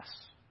pass.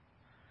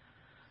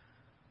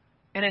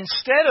 And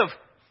instead of,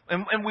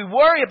 and we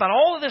worry about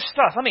all of this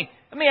stuff. Let me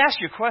ask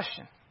you a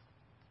question.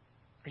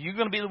 Are you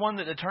going to be the one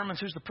that determines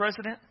who's the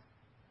president?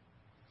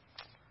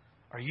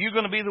 Are you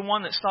going to be the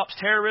one that stops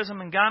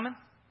terrorism in Guyman?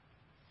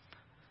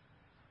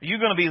 Are you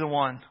going to be the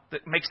one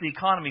that makes the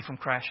economy from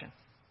crashing?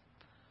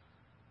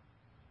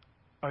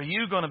 Are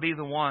you going to be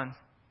the one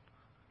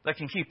that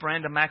can keep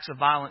random acts of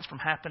violence from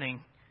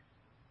happening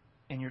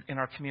in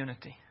our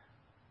community?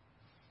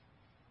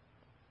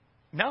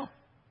 No.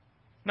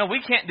 No,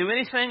 we can't do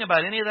anything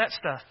about any of that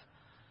stuff.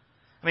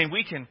 I mean,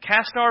 we can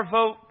cast our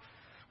vote.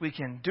 We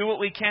can do what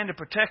we can to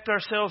protect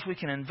ourselves. We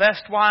can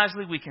invest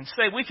wisely. We can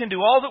say, we can do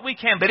all that we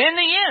can. But in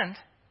the end,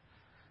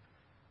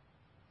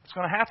 what's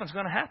going to happen is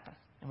going to happen.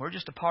 And we're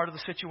just a part of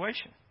the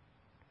situation.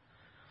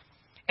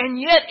 And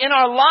yet, in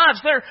our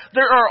lives,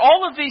 there are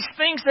all of these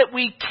things that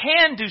we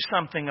can do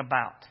something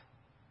about.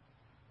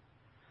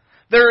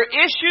 There are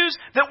issues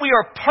that we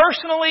are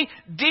personally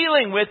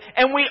dealing with,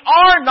 and we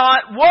are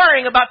not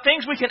worrying about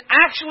things we can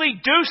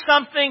actually do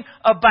something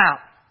about.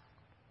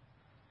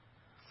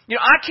 You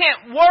know, I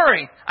can't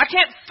worry. I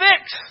can't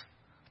fix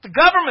what the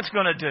government's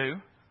going to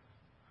do.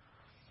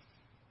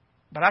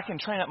 But I can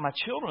train up my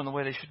children the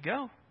way they should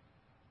go.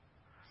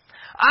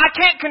 I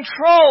can't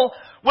control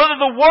whether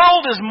the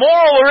world is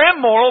moral or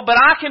immoral, but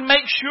I can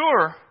make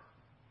sure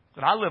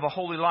that I live a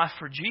holy life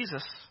for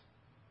Jesus.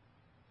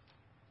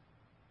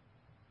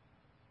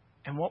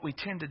 And what we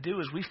tend to do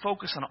is we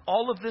focus on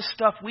all of this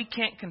stuff we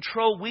can't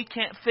control, we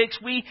can't fix.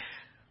 We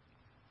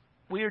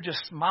are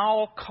just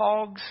small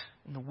cogs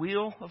in the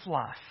wheel of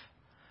life.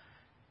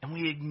 And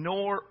we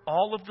ignore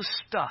all of the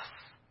stuff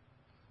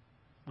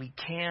we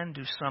can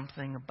do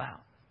something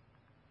about.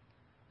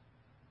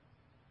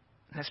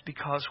 And that's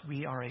because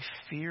we are a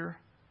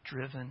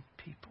fear-driven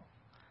people.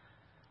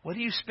 What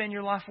do you spend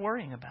your life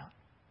worrying about?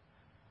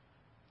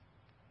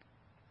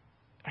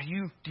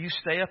 Do you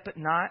stay up at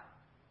night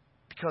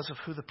because of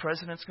who the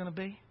president's going to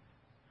be?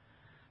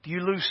 Do you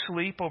lose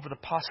sleep over the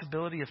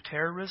possibility of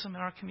terrorism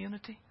in our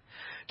community?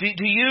 Do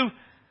you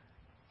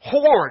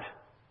hoard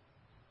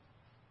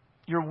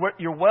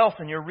your wealth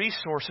and your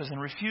resources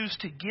and refuse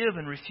to give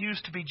and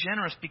refuse to be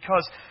generous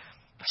because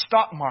the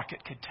stock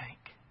market could tank?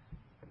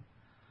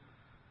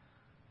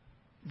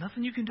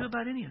 Nothing you can do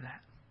about any of that.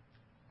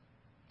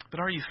 But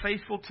are you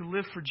faithful to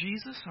live for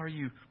Jesus? Are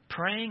you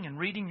praying and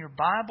reading your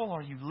Bible?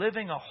 Are you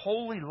living a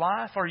holy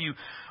life? Are you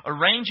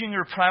arranging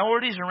your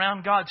priorities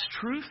around God's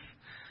truth?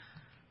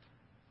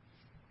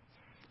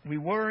 We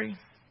worry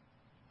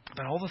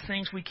about all the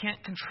things we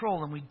can't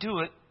control, and we do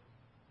it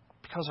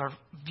because our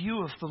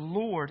view of the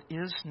Lord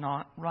is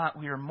not right.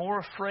 We are more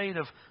afraid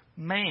of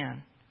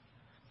man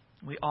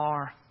than we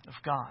are of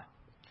God.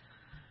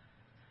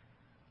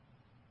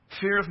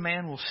 Fear of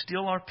man will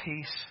steal our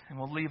peace and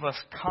will leave us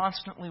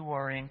constantly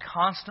worrying,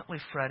 constantly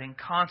fretting,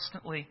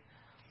 constantly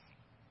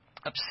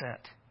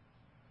upset.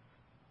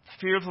 The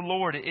fear of the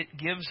Lord, it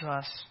gives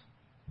us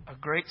a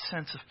great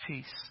sense of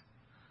peace.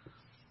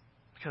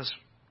 Because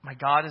my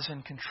God is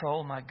in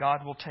control. My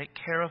God will take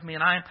care of me.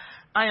 And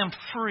I am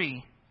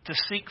free to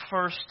seek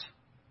first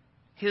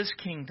His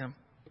kingdom.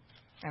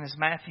 And as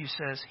Matthew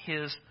says,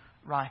 His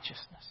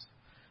righteousness.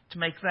 To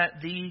make that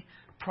the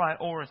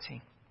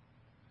priority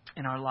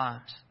in our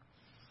lives.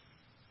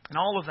 And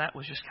all of that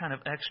was just kind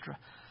of extra.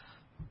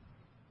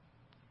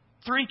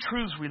 3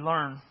 truths we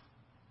learn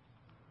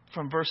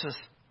from verses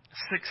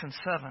 6 and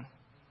 7.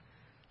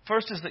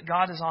 First is that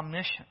God is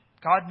omniscient.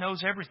 God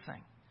knows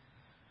everything.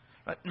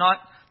 Right? Not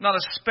a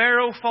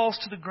sparrow falls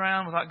to the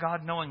ground without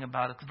God knowing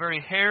about it. The very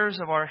hairs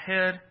of our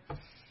head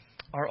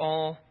are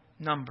all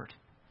numbered.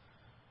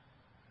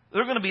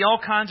 There are going to be all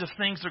kinds of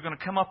things that are going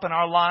to come up in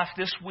our life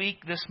this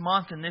week, this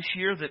month, and this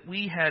year that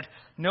we had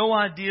no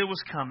idea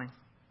was coming.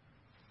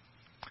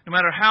 No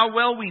matter how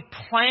well we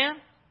plan,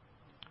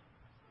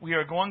 we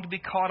are going to be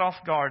caught off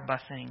guard by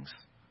things.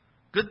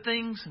 Good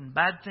things and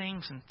bad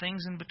things and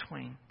things in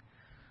between.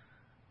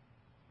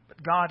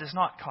 But God is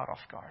not caught off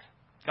guard.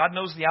 God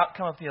knows the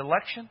outcome of the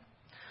election.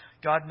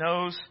 God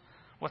knows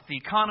what the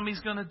economy is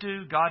going to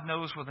do. God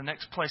knows where the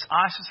next place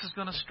ISIS is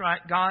going to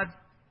strike. God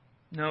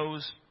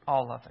knows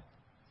all of it.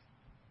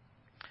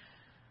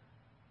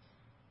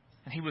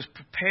 And He was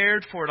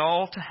prepared for it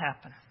all to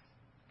happen.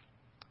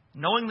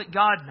 Knowing that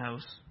God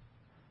knows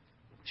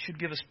should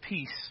give us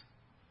peace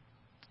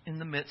in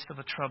the midst of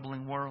a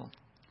troubling world.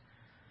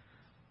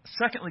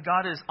 Secondly,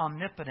 God is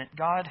omnipotent.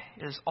 God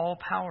is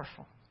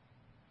all-powerful.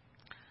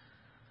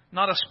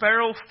 Not a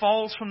sparrow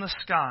falls from the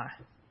sky.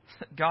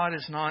 God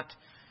is not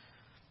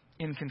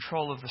in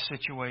control of the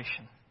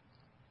situation.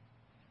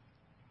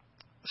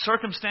 The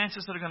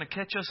circumstances that are going to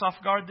catch us off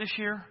guard this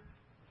year,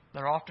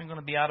 they're often going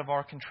to be out of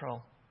our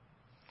control.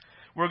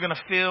 We're going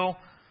to feel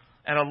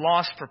at a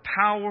loss for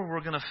power. We're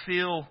going to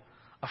feel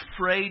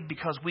afraid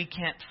because we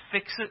can't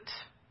fix it.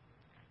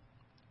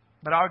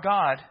 But our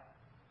God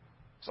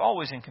is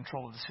always in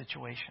control of the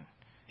situation.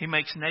 He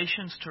makes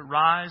nations to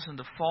rise and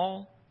to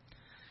fall.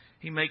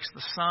 He makes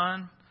the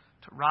sun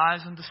to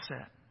rise and to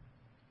set.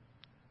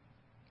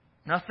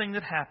 Nothing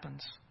that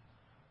happens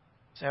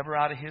is ever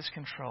out of His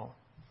control.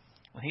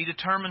 When He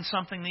determines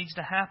something needs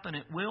to happen,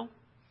 it will.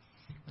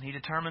 When He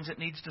determines it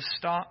needs to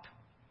stop,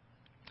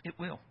 it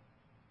will.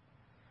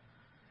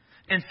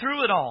 And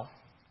through it all,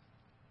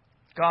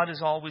 God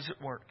is always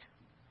at work.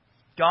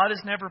 God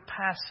is never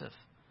passive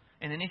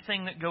in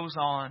anything that goes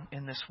on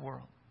in this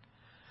world.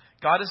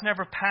 God is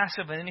never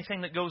passive in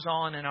anything that goes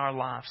on in our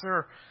lives.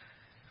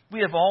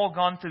 We have all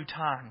gone through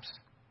times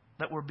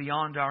that were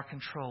beyond our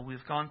control.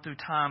 We've gone through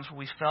times where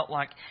we felt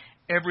like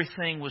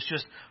everything was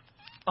just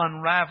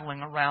unraveling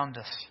around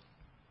us.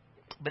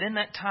 But in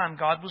that time,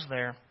 God was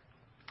there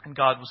and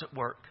God was at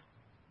work.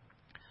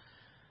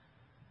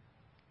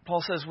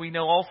 Paul says, we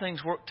know all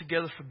things work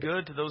together for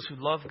good to those who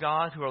love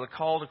God, who are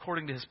called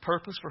according to His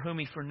purpose, for whom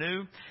He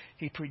foreknew.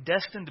 He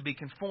predestined to be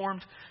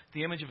conformed to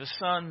the image of His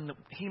Son, that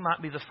He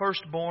might be the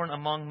firstborn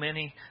among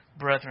many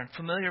brethren.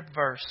 Familiar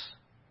verse.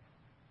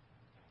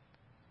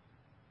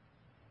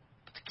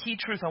 But the key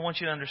truth I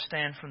want you to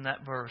understand from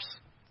that verse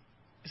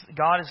is that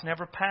God is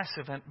never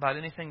passive about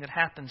anything that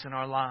happens in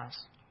our lives.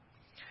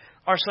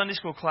 Our Sunday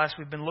school class,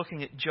 we've been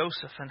looking at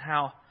Joseph and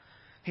how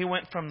he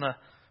went from the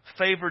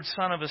favored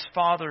son of his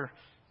father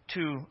to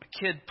a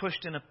kid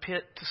pushed in a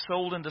pit, to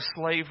sold into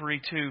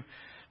slavery, to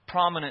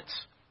prominence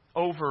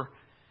over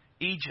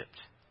Egypt.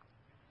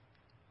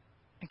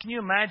 And can you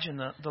imagine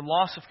the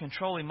loss of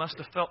control he must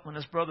have felt when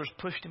his brothers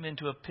pushed him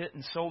into a pit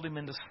and sold him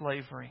into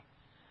slavery?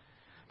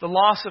 The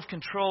loss of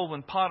control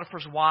when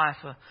Potiphar's wife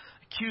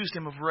accused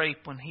him of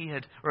rape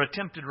or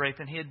attempted rape,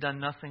 and he had done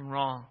nothing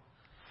wrong.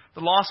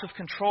 The loss of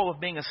control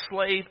of being a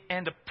slave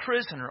and a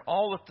prisoner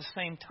all at the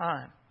same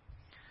time.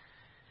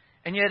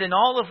 And yet in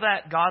all of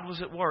that, God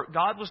was at work.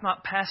 God was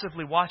not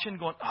passively watching,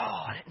 going, oh,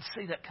 I didn't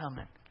see that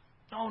coming.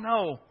 Oh,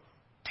 no.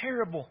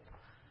 Terrible.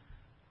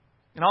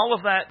 And all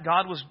of that,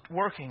 God was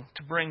working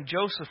to bring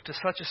Joseph to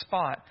such a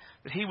spot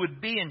that he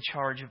would be in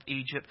charge of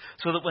Egypt,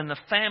 so that when the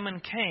famine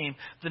came,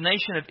 the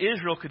nation of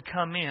Israel could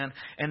come in,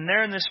 and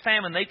there in this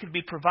famine they could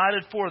be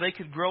provided for, they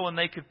could grow, and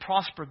they could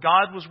prosper.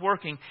 God was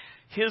working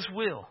His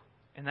will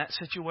in that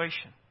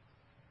situation.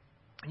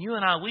 And you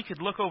and I, we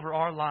could look over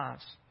our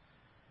lives,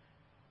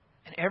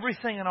 and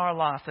everything in our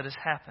life that has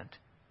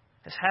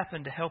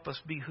happened to help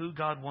us be who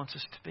God wants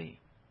us to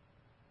be.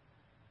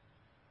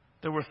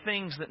 There were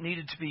things that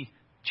needed to be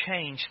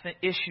changed,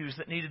 issues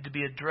that needed to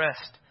be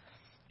addressed.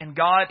 And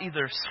God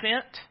either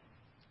sent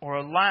or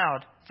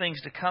allowed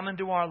things to come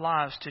into our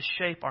lives to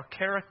shape our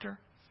character,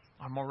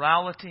 our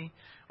morality,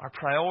 our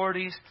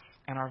priorities,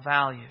 and our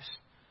values.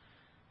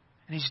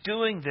 And He's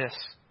doing this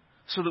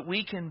so that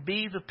we can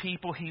be the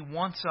people He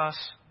wants us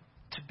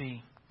to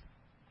be.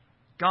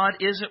 God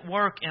is at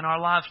work in our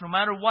lives no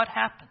matter what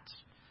happens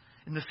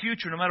in the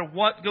future, no matter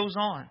what goes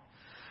on.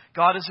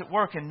 God is at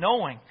work, and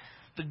knowing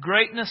the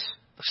greatness,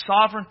 the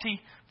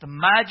sovereignty, the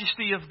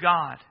majesty of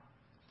God,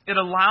 it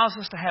allows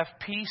us to have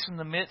peace in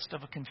the midst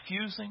of a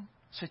confusing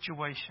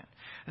situation,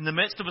 in the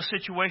midst of a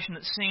situation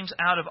that seems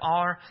out of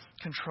our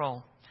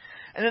control.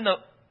 And then the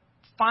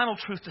final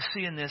truth to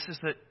see in this is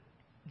that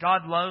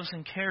God loves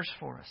and cares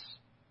for us.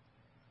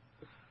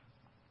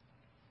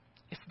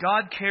 If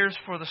God cares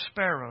for the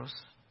sparrows,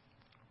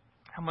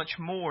 how much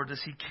more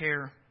does He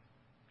care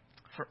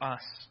for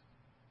us?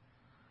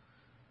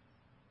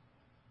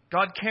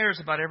 God cares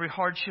about every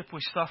hardship we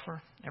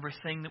suffer,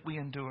 everything that we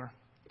endure.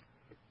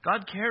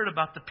 God cared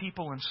about the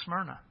people in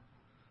Smyrna.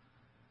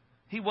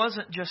 He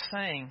wasn't just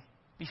saying,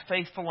 be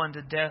faithful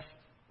unto death,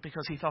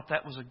 because He thought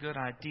that was a good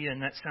idea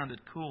and that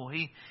sounded cool.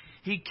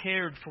 He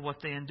cared for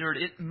what they endured.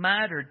 It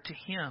mattered to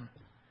Him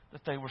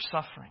that they were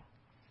suffering.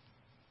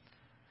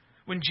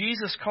 When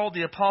Jesus called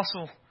the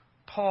Apostle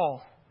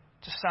Paul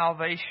to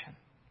salvation,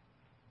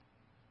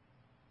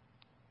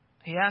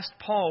 He asked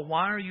Paul,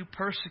 why are you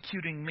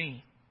persecuting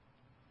me?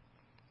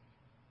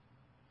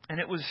 And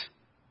it was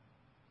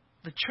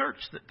the church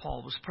that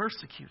Paul was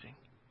persecuting.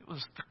 It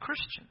was the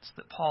Christians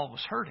that Paul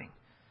was hurting.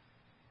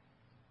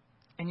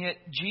 And yet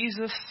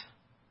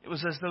it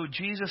was as though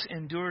Jesus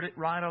endured it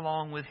right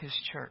along with His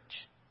church.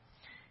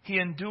 He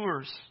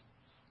endures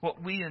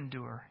what we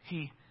endure.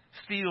 He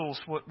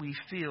feels what we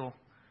feel.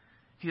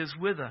 He is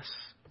with us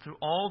through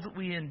all that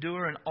we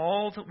endure and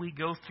all that we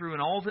go through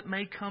and all that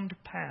may come to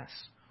pass.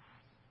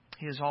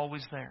 He is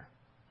always there.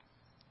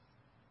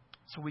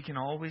 So we can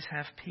always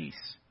have peace,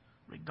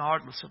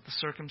 regardless of the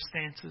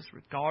circumstances,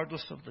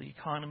 regardless of the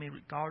economy,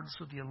 regardless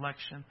of the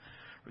election,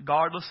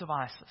 regardless of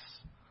ISIS.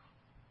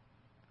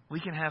 We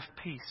can have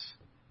peace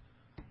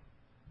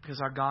because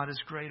our God is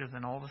greater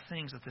than all the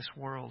things that this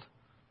world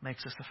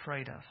makes us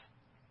afraid of.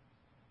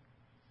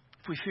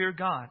 If we fear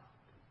God,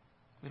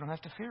 we don't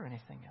have to fear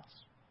anything else.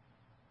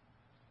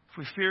 If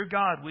we fear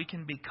God, we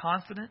can be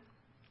confident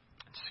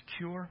and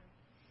secure,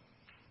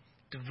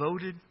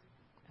 devoted,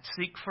 and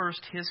seek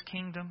first His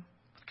kingdom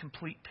with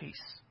complete peace.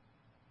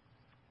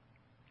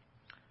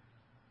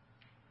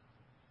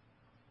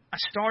 I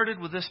started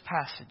with this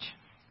passage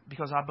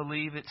because I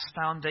believe it's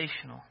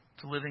foundational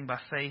to living by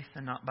faith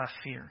and not by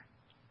fear.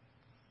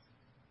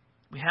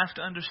 We have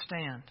to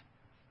understand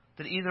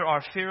that either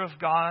our fear of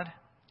God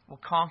will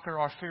conquer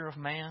our fear of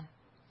man,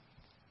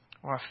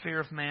 or our fear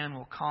of man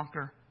will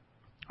conquer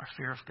our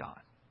fear of God.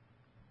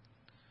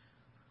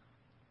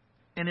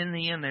 And in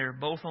the end, they are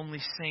both only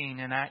seen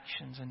in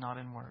actions and not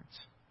in words.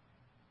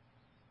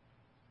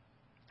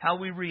 How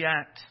we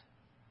react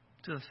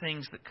to the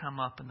things that come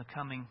up in the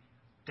coming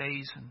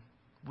days and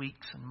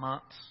weeks and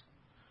months,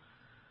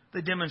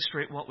 they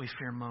demonstrate what we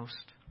fear most.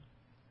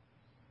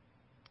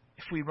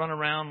 If we run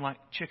around like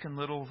Chicken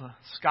Little, the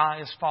sky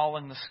is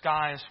falling, the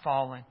sky is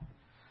falling,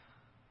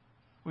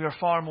 we are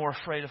far more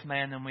afraid of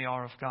man than we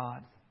are of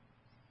God.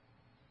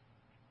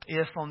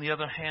 If, on the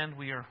other hand,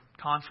 we are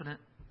confident,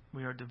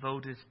 we are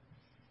devoted,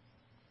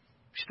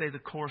 we stay the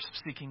course of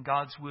seeking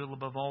God's will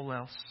above all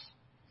else,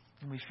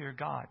 then we fear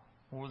God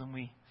more than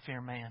we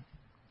fear man.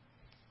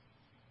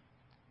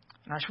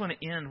 And I just want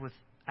to end with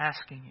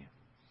asking you,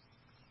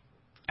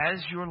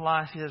 as your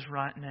life is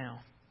right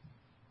now,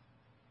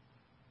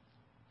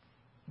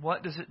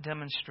 what does it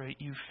demonstrate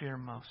you fear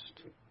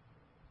most?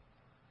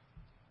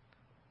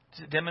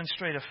 Does it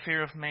demonstrate a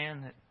fear of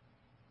man that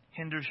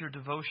hinders your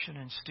devotion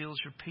and steals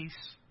your peace?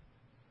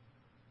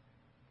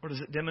 Or does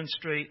it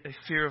demonstrate a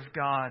fear of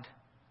God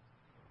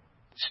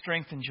that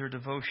strengthens your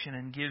devotion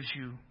and gives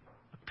you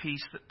a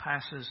peace that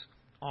passes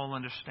all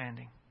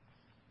understanding?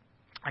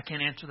 I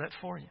can't answer that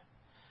for you.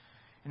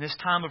 In this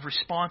time of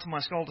response, I'm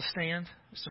going to ask all to stand.